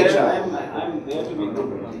legal protection. I'm there to be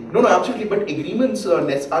good. No, absolutely. But agreements are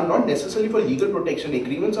not necessarily for legal protection.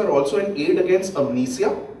 Agreements are also an aid against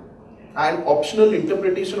amnesia and optional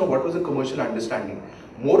interpretation of what was a commercial understanding.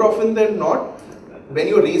 More often than not, when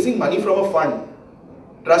you're raising money from a fund,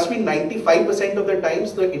 trust me, 95% of the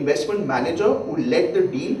times the investment manager who led the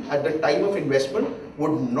deal at the time of investment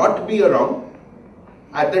would not be around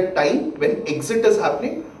at the time when exit is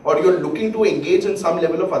happening, or you're looking to engage in some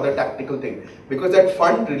level of other tactical thing. Because that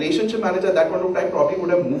fund relationship manager at that point of time probably would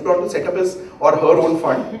have moved on to set up his or her own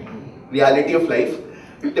fund, reality of life.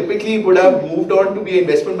 typically would have moved on to be an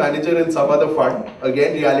investment manager in some other fund,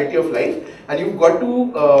 again reality of life, and you've got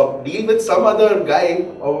to deal with some other guy,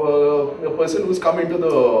 a person who's come into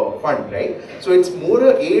the fund, right? So it's more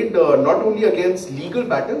a aid not only against legal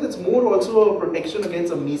battles, it's more also a protection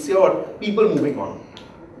against amnesia or people moving on.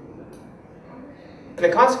 And the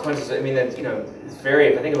consequences, I mean, it's, it's very,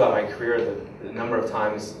 if I think about my career, the number of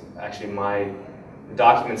times actually the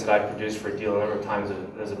documents that I've produced for a deal, the number of times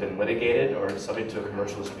those have been litigated or subject to a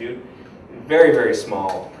commercial dispute, very, very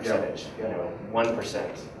small percentage,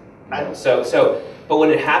 1%. But when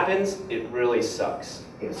it happens, it really sucks.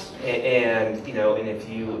 Yes. And if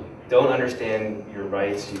you don't understand your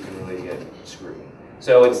rights, you can really get screwed.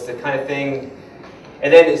 So it's the kind of thing.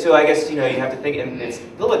 And then, so I guess, you have to think, and it's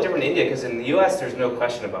a little bit different in India, because in the US, there's no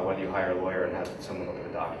question about whether you hire a lawyer and have someone look at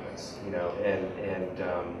the documents,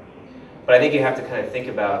 but I think you have to kind of think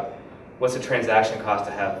about what's the transaction cost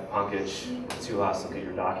to have Pankaj Suhas look at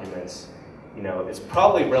your documents. It's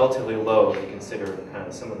probably relatively low if you consider kind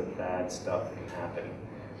of some of the bad stuff that can happen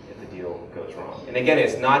if the deal goes wrong. And again,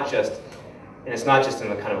 it's not just in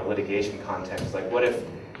the kind of litigation context. Like, what if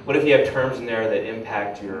you have terms in there that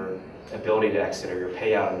impact your ability to exit or your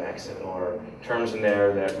payout and exit, or terms in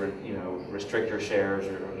there that restrict your shares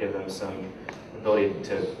or give them some ability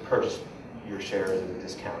to purchase your shares at a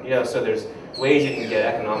discount. So there's ways you can get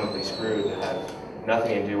economically screwed that have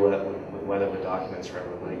nothing to do with whether the documents are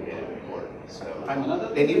ever litigated in court. So another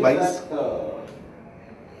thing is that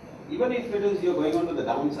even if it is you're going on to the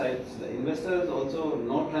downsides, the investor is also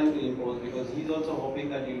not trying to impose, because he's also hoping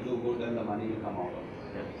that you'll do good and the money will come out of it.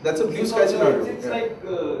 That's a blue sky scenario. It's like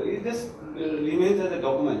it just remains as a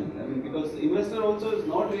document. I mean, because the investor also is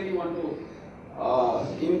not really want to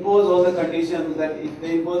impose all the conditions, that if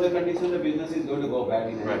they impose the condition, the business is going to go bad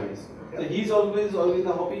in any case. So he's always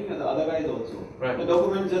hoping, and the other guys also. The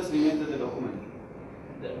document just remains as a document.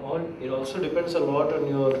 It also depends a lot on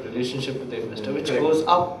your relationship with the investor, which goes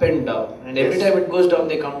up and down. And every time it goes down,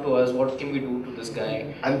 they come to us. What can we do to this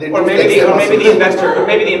guy? And or maybe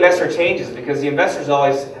the investor changes, because the investors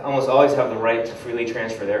almost always have the right to freely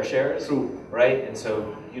transfer their shares. True. Right, and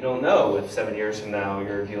so you don't know if 7 years from now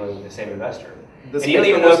you're dealing with the same investor. And you don't spectrum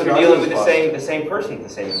even know of if you're dealing with scenarios the same person, the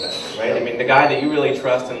same investor, right? I mean, the guy that you really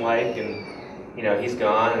trust and like, and he's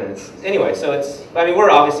gone, and anyway. So we're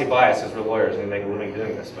obviously biased as we're lawyers and we make a living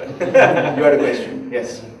doing this, but You had a question?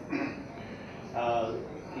 Yes.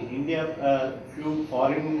 In India, few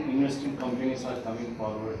foreign investing companies are coming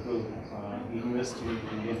forward to invest in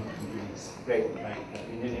Indian companies, Right. like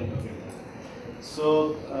Indian companies.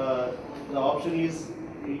 So the option is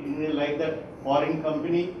like that foreign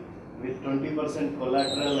company with 20%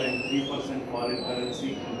 collateral and 3% foreign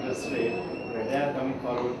currency interest rate. They are coming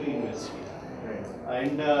forward to invest.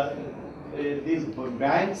 And these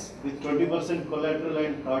banks with 20% collateral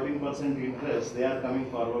and 13% interest, they are coming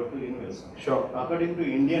forward to invest. Sure. According to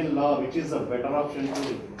Indian law, which is a better option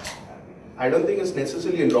to? I don't think it's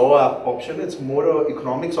necessarily a law option, it's more an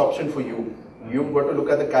economics option for you. You've got to look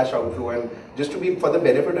at the cash outflow, and just to be for the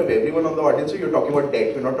benefit of everyone on the audience, so you're talking about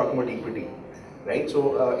debt, we're not talking about equity. Right?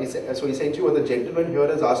 So essentially what the gentleman here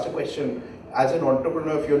has asked a question, as an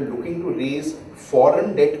entrepreneur, if you're looking to raise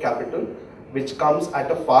foreign debt capital, which comes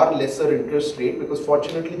at a far lesser interest rate, because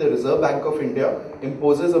fortunately the Reserve Bank of India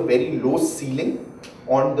imposes a very low ceiling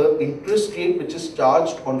on the interest rate which is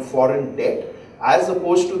charged on foreign debt, as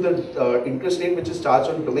opposed to the interest rate which is charged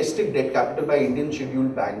on domestic debt capital by Indian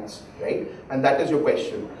scheduled banks, right? And that is your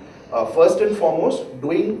question. First and foremost,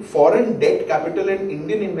 doing foreign debt capital in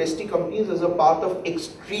Indian investee companies is a path of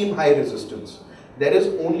extreme high resistance. There is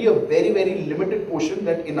only a very, very limited portion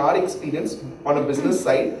that, in our experience on a business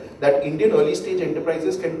side, that Indian early stage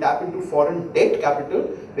enterprises can tap into foreign debt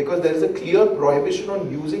capital, because there is a clear prohibition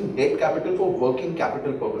on using debt capital for working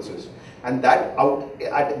capital purposes. And that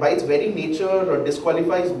by its very nature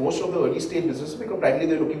disqualifies most of the early stage businesses, because primarily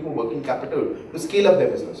they're looking for working capital to scale up their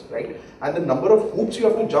business, right? And the number of hoops you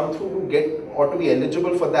have to jump through to get or to be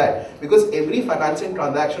eligible for that, because every financing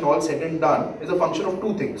transaction, all said and done, is a function of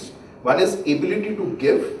two things. One is ability to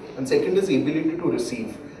give, and second is ability to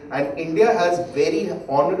receive. And India has very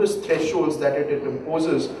onerous thresholds that it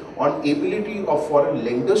imposes on ability of foreign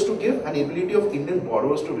lenders to give and ability of Indian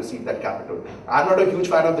borrowers to receive that capital. I'm not a huge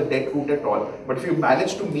fan of the debt route at all, but if you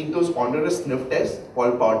manage to meet those onerous sniff tests,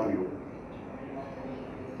 all power to you.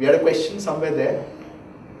 We had a question somewhere there.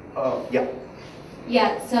 Yeah.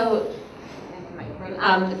 Yeah, so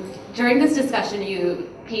during this discussion, you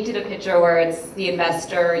painted a picture where it's the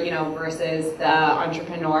investor, versus the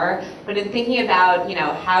entrepreneur. But in thinking about,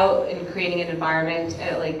 how in creating an environment,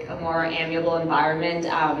 like a more amiable environment,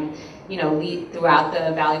 lead throughout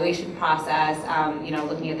the evaluation process,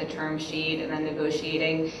 looking at the term sheet and then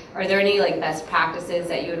negotiating. Are there any like best practices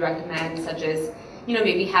that you would recommend, such as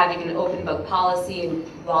maybe having an open book policy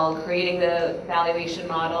while creating the valuation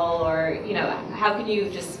model, or how can you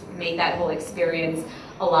just make that whole experience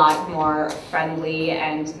a lot more friendly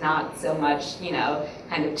and not so much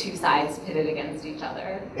kind of two sides pitted against each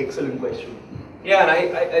other? Excellent question. Yeah,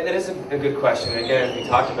 and that is a good question. Again, we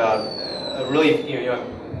talked about really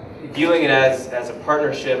viewing it as a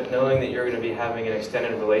partnership, knowing that you're going to be having an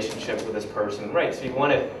extended relationship with this person, right? So you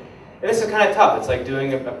want to. And this is kind of tough. It's like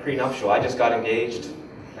doing a prenuptial. I just got engaged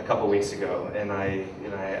a couple weeks ago, and I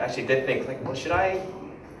actually did think like, well, should I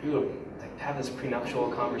do have this prenuptial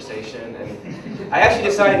conversation? And I actually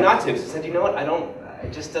decided not to. So I said, you know what?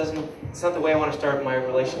 It's not the way I want to start my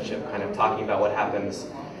relationship. Kind of talking about what happens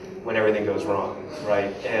when everything goes wrong,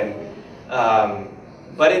 right? And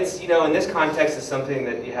but it's in this context, it's something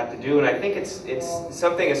that you have to do, and I think it's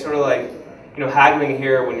something that's sort of like. Haggling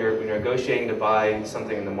here when you're negotiating to buy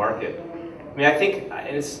something in the market. I mean, I think,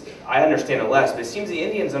 I understand it less, but it seems the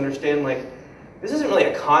Indians understand, like, this isn't really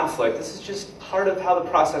a conflict, this is just part of how the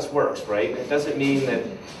process works, right? It doesn't mean that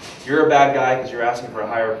you're a bad guy because you're asking for a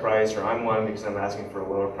higher price, or I'm one because I'm asking for a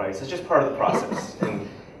lower price. It's just part of the process, and,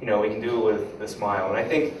 we can do it with a smile. And I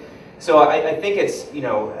think, I think it's,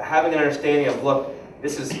 having an understanding of, look,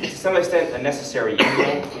 this is, to some extent, a necessary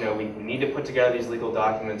evil. We need to put together these legal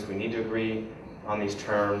documents. We need to agree on these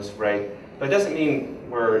terms, right? But it doesn't mean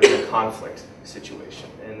we're in a conflict situation.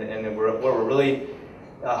 And what we're really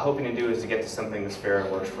hoping to do is to get to something that's fair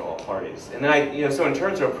and works for all parties. And then so in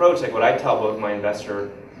terms of approach, like what I tell both my investor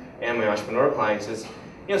and my entrepreneur clients is,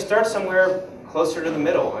 start somewhere closer to the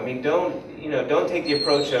middle. I mean, don't take the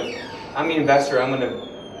approach of, I'm the investor, I'm going to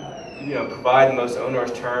provide the most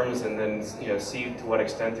onerous terms and then, see to what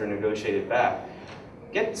extent they're negotiated back.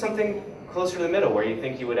 Get something closer to the middle where you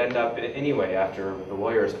think you would end up anyway after the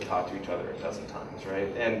lawyers have talked to each other a dozen times, right?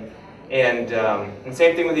 And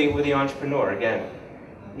same thing with the entrepreneur. Again,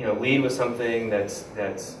 lead with something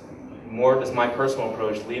that's more, as my personal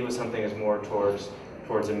approach, lead with something that's more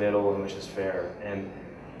towards the middle and which is fair. And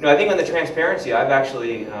I think on the transparency, I've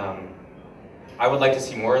actually, I would like to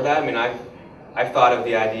see more of that. I mean, I've thought of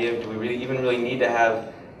the idea of, do we really need to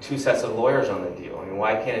have two sets of lawyers on the deal? I mean,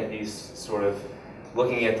 why can't it be sort of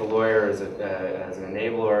looking at the lawyer as an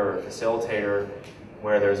enabler or a facilitator,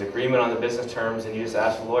 where there's agreement on the business terms and you just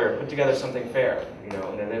ask the lawyer, put together something fair,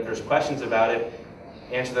 and then if there's questions about it,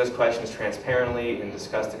 answer those questions transparently and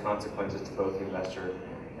discuss the consequences to both the investor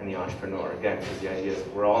and the entrepreneur. Again, because the idea is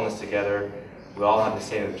we're all in this together, we all have the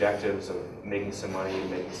same objectives of making some money and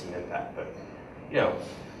making some impact. But,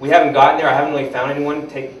 we haven't gotten there. I haven't really found anyone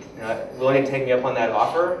willing to take me up on that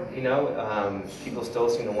offer. People still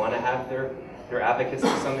seem to want to have their advocates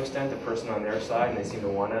to some extent, the person on their side, and they seem to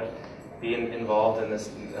want to be involved in this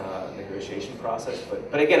negotiation process.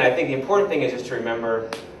 But again, I think the important thing is just to remember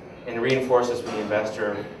and reinforce this with the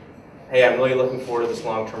investor. Hey, I'm really looking forward to this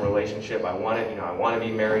long-term relationship. I want to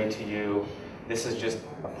be married to you. This is just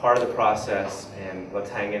a part of the process, and let's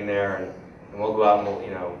hang in there, and we'll go out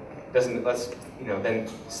and let's then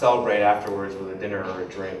celebrate afterwards with a dinner or a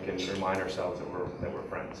drink and remind ourselves that we're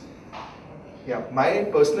friends. Yeah, my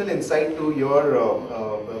personal insight to your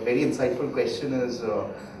very insightful question is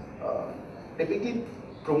typically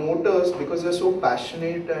promoters, because they're so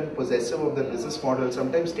passionate and possessive of the business model,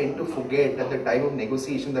 sometimes tend to forget at the time of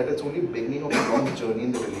negotiation that it's only beginning of a long journey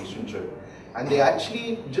in the relationship. And they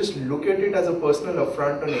actually just look at it as a personal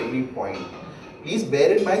affront on every point. Please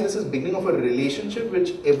bear in mind, this is beginning of a relationship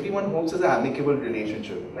which everyone hopes is an amicable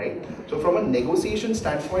relationship, right? So from a negotiation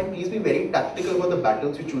standpoint, please be very tactical about the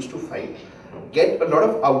battles you choose to fight. Get a lot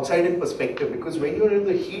of outside-in perspective, because when you're in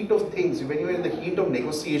the heat of things, when you're in the heat of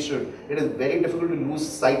negotiation, it is very difficult to lose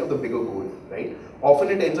sight of the bigger goal, right? Often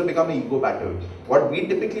it ends up becoming ego battle. What we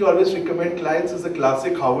typically always recommend clients is the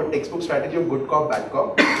classic Harvard textbook strategy of good cop, bad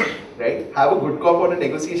cop, right? Have a good cop on a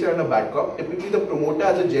negotiation and a bad cop. Typically the promoter,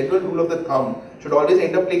 as a general rule of the thumb, should always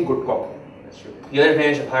end up playing good cop. That's true. The other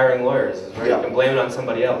advantage of hiring lawyers is, right, you can blame it on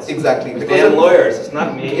somebody else. Exactly. Because damn lawyers, it's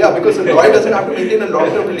not me. Yeah, because the lawyer doesn't have to maintain a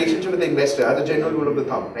long-term relationship with the investor, as a general rule of the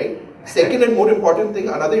thumb, right? Second and more important thing,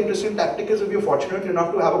 another interesting tactic is, if you're fortunate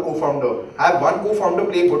enough to have a co-founder, have one co-founder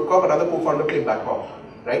play good cop, another co-founder play bad cop,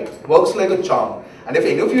 right? Works like a charm. And if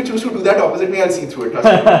any of you choose to do that opposite me, I'll see through it.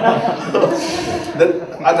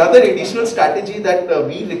 Another additional strategy that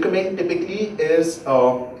we recommend typically is,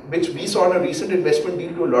 which we saw in a recent investment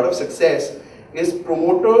deal to a lot of success, is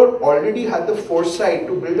promoter already had the foresight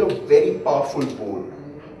to build a very powerful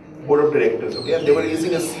board of directors, okay? And they were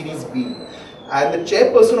raising a Series B. and the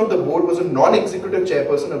chairperson of the board was a non-executive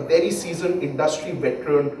chairperson, a very seasoned industry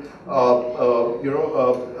veteran,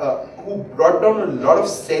 who brought down a lot of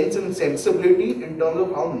sense and sensibility in terms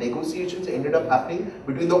of how negotiations ended up happening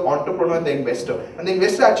between the entrepreneur and the investor. And the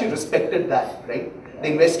investor actually respected that, right? The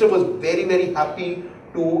investor was very, very happy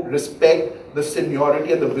to respect the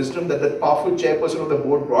seniority and the wisdom that the powerful chairperson of the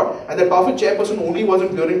board brought. And that powerful chairperson only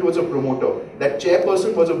wasn't gearing towards a promoter. That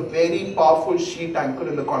chairperson was a very powerful sheet anchor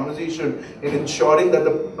in the conversation in ensuring that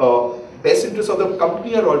the best interests of the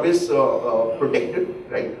company are always protected,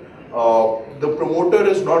 right? The promoter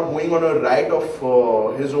is not going on a ride of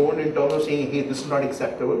his own in terms of saying, hey, this is not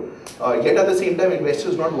acceptable. Yet at the same time, investor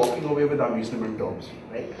is not walking away with unreasonable terms,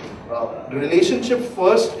 right? The relationship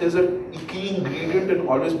first is a key ingredient in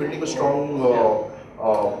always building a strong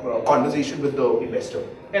conversation with the investor.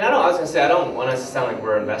 And I was going to say, I don't want us to sound like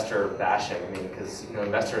we're investor bashing. I mean, because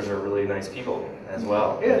investors are really nice people as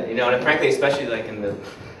well. Yeah. And frankly, especially like in the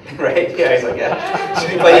right? Yeah, he's like, yeah.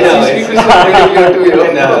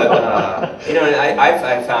 And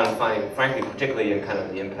I've found frankly, particularly in kind of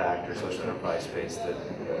the impact or social enterprise space, that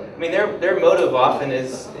I mean, their motive often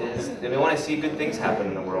is they want to see good things happen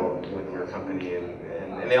in the world with your company,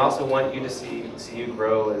 and they also want you to see you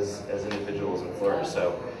grow as individuals and flourish.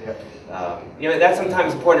 So, that's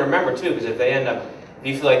sometimes important to remember too, because if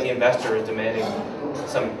you feel like the investor is demanding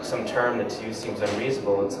some term that to you seems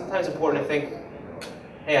unreasonable, it's sometimes important to think,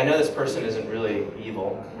 hey, I know this person isn't really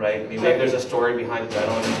evil, right? Maybe there's a story behind it that I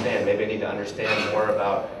don't understand. Maybe I need to understand more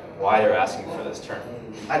about why they're asking for this term.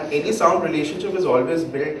 And any sound relationship is always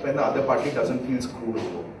built when the other party doesn't feel screwed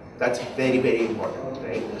over. That's very, very important,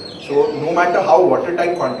 right? So no matter how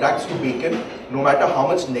watertight contracts you make in, no matter how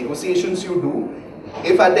much negotiations you do,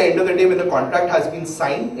 if at the end of the day when the contract has been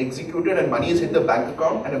signed, executed, and money has hit the bank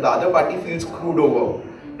account, and if the other party feels screwed over,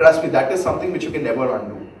 trust me, that is something which you can never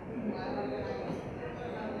undo.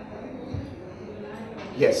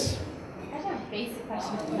 Yes. I have a basic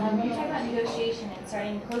question. You talk about negotiation and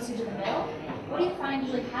starting closer to the middle. What do you find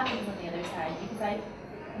usually happens on the other side? Because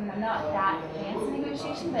I'm not that advanced in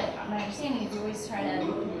negotiation, but my understanding is you always try to,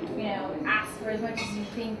 ask for as much as you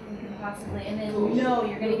think you can possibly, and then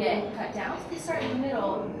you're going to get cut down. So if you start in the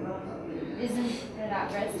middle, isn't there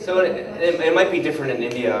that risk? So it might be different in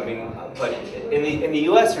India. I mean, but in the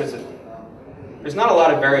U.S. there's not a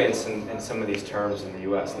lot of variance in some of these terms in the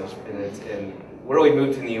U.S. And where we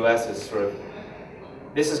moved in the U.S. is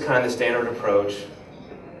this is kind of the standard approach.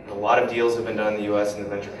 A lot of deals have been done in the U.S. in the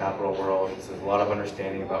venture capital world. So there's a lot of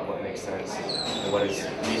understanding about what makes sense and what is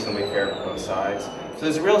reasonably fair for both sides. So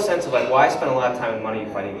there's a real sense of why spend a lot of time and money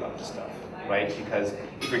fighting about this stuff, right? Because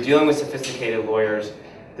if you're dealing with sophisticated lawyers,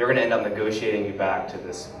 they're going to end up negotiating you back to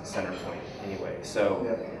this center point anyway. So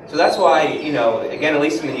that's why, again, at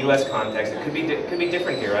least in the U.S. context, it could be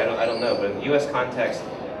different here. I don't know, but in the U.S. context,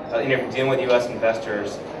 dealing with U.S.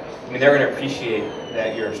 investors, I mean, they're going to appreciate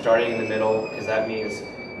that you're starting in the middle, because that means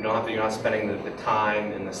you're not spending the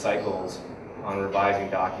time and the cycles on revising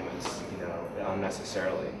documents,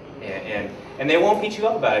 unnecessarily. And they won't beat you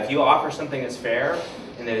up about it. If you offer something that's fair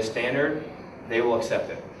and that is standard, they will accept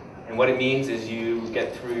it. And what it means is you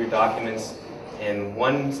get through your documents in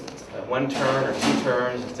one turn or 2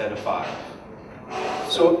 turns instead of 5.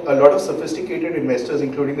 So a lot of sophisticated investors,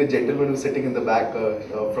 including the gentleman who's sitting in the back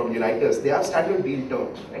from Unitas, they have standard deal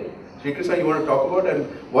terms, right? Sri Krishna, you want to talk about, and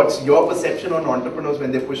what's your perception on entrepreneurs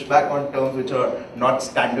when they push back on terms which are not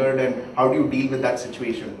standard, and how do you deal with that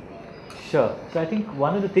situation? Sure. So I think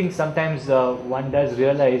one of the things sometimes one does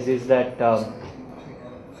realize is that,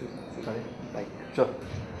 sure,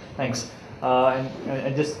 thanks.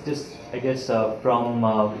 And just I guess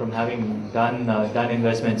from having done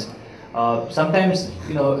investments, sometimes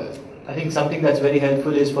I think something that's very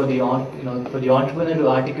helpful is for the entrepreneur to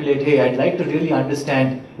articulate, hey, I'd like to really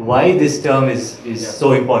understand why this term is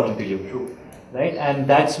so important to you, right? And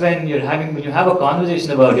that's when you have a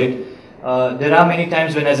conversation about it. There are many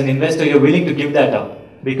times when, as an investor, you're willing to give that up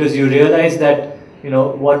because you realize that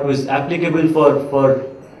what was applicable for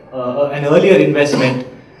an earlier investment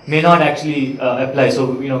may not actually apply.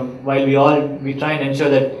 So while we try and ensure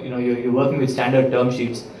that you're working with standard term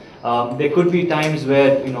sheets. There could be times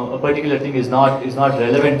where a particular thing is not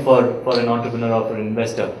relevant for an entrepreneur or for an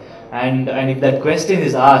investor, and if that question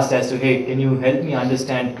is asked as to, hey, can you help me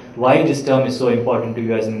understand why this term is so important to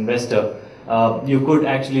you as an investor, you could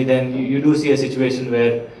actually then you do see a situation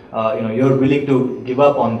where you're willing to give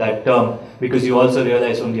up on that term because you also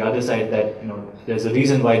realize from the other side that there's a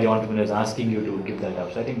reason why the entrepreneur is asking you to give that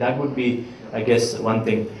up. So I think that would be, I guess, one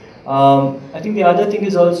thing. I think the other thing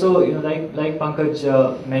is also, like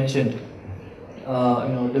Pankaj mentioned,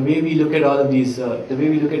 the way we look at all of these, the way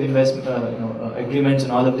we look at investment agreements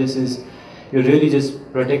and all of this is you're really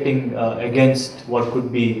just protecting against what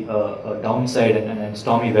could be a downside and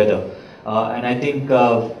stormy weather. And I think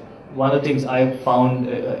one of the things I've found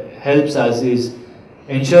helps us is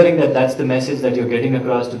ensuring that that's the message that you're getting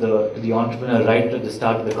across to the entrepreneur right at the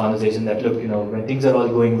start of the conversation, that look, when things are all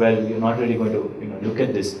going well, you're not really going to look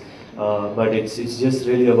at this. But it's just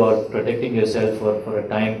really about protecting yourself for a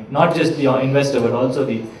time, not just the investor, but also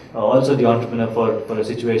the entrepreneur for a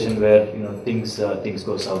situation where things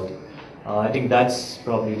go south. I think that's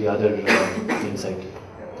probably the other insight.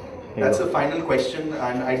 That's the final question,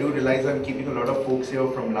 and I do realize I'm keeping a lot of folks here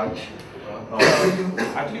from lunch.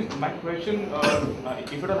 Actually, my question,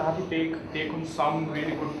 if I have to take on some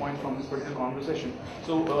really good points from this particular conversation.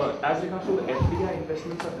 So, as regards to the FDI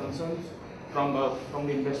investments are concerned, from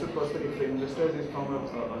the investor perspective, the investor is from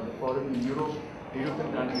the foreign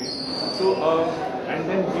European countries. So, and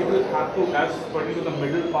then we will have to, as pertaining to the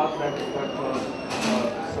middle path that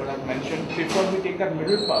sort of mentioned, before we take that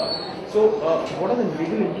middle path. So, what are the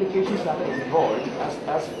legal implications that are involved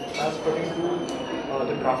as pertaining to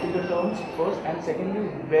the drafting the terms first, and secondly,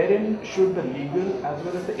 wherein should the legal as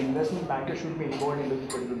well as the investment banker should be involved in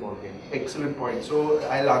this particular ballgame? Excellent point. So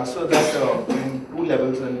I'll answer that in two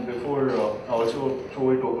levels, and before I also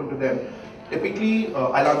throw it open to them. Typically,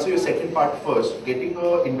 I'll answer your second part first. Getting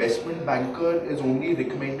an investment banker is only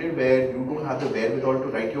recommended where you don't have the wherewithal to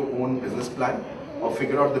write your own business plan or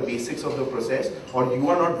figure out the basics of the process, or you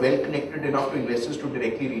are not well connected enough to investors to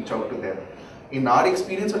directly reach out to them. In our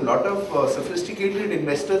experience, a lot of sophisticated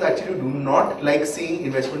investors actually do not like seeing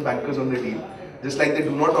investment bankers on the deal. Just like they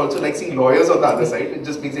do not also like seeing lawyers on the other side. It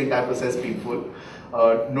just makes the entire process painful.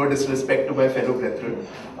 No disrespect to my fellow brethren.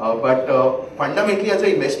 But fundamentally, as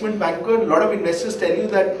an investment banker, a lot of investors tell you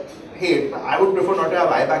that, hey, I would prefer not to have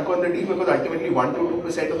iBanker on the deal because ultimately 1 to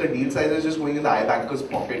 2% of the deal size is just going in the iBanker's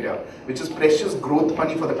pocket here, which is precious growth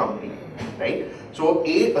money for the company, right? So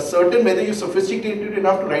ascertain whether you're sophisticated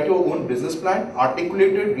enough to write your own business plan,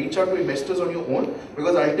 articulate it, reach out to investors on your own,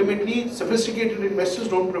 because ultimately sophisticated investors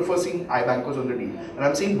don't prefer seeing iBankers on the deal. And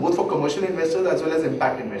I'm saying both for commercial investors as well as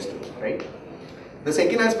impact investors, right? The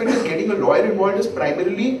second aspect is getting a lawyer involved is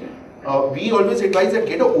primarily, we always advise that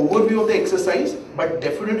get an overview of the exercise, but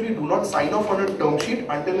definitely do not sign off on a term sheet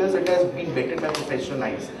until it has been vetted by professional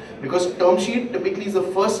eyes. Because term sheet typically is the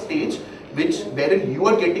first stage wherein you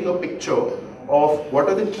are getting a picture of what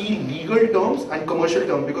are the key legal terms and commercial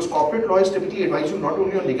terms, because corporate lawyers typically advise you not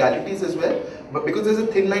only on legalities as well, but because there's a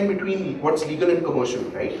thin line between what's legal and commercial,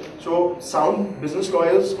 right? So sound business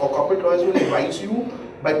lawyers or corporate lawyers will advise you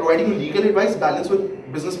by providing you legal advice balanced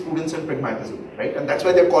with business prudence and pragmatism, right? And that's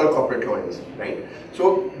why they're called corporate lawyers, right?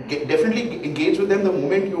 So definitely engage with them the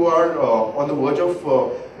moment you are on the verge of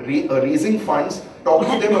raising funds. Talk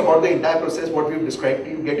to them about the entire process, what we've described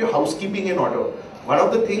to you. Get your housekeeping in order. One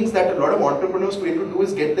of the things that a lot of entrepreneurs fail to do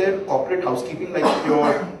is get their corporate housekeeping, like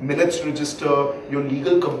your minutes register, your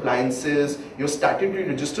legal compliances, your statutory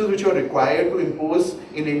registers, which are required to impose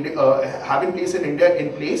in India, have in place in India,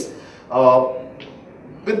 in place.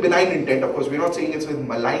 With benign intent, of course. We're not saying it's with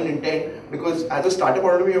malign intent, because as a startup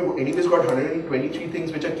entrepreneur, you've anyways got 123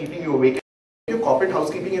 things which are keeping you awake. Your corporate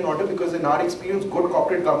housekeeping in order, because in our experience, good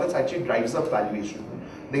corporate governance actually drives up valuation.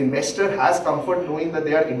 The investor has comfort knowing that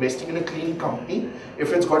they are investing in a clean company.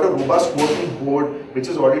 If it's got a robust working board, which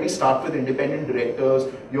is already staffed with independent directors,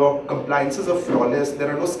 your compliances are flawless, there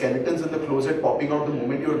are no skeletons in the closet popping out the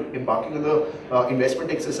moment you're embarking on the investment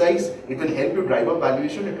exercise, it will help you drive up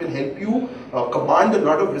valuation, it will help you command a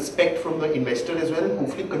lot of respect from the investor as well, and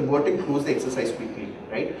hopefully convert and close the exercise quickly,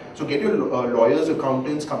 right? So get your lawyers,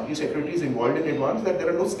 accountants, company secretaries involved in advance, that there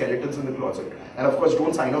are no skeletons in the closet. And of course,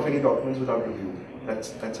 don't sign off any documents without review.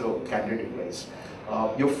 That's a candid advice.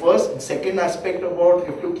 Your second aspect about,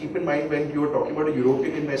 you have to keep in mind when you are talking about a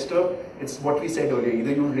European investor, it's what we said earlier,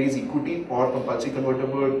 either you raise equity or compulsory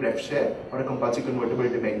convertible pref share or a compulsory convertible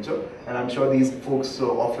debenture, and I'm sure these folks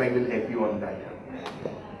offline will help you on that.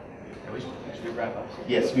 Should we wrap up?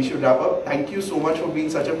 Yes, we should wrap up. Thank you so much for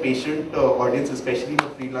being such a patient audience, especially in the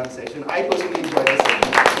freelance session. I personally enjoyed this session.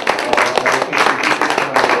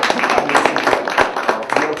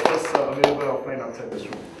 Available offline outside this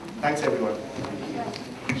room. Thanks everyone.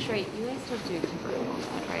 Shrey, you guys still do convertible notes,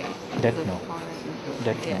 right? Debt no.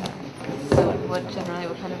 Yeah. So what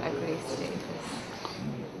kind of equities do you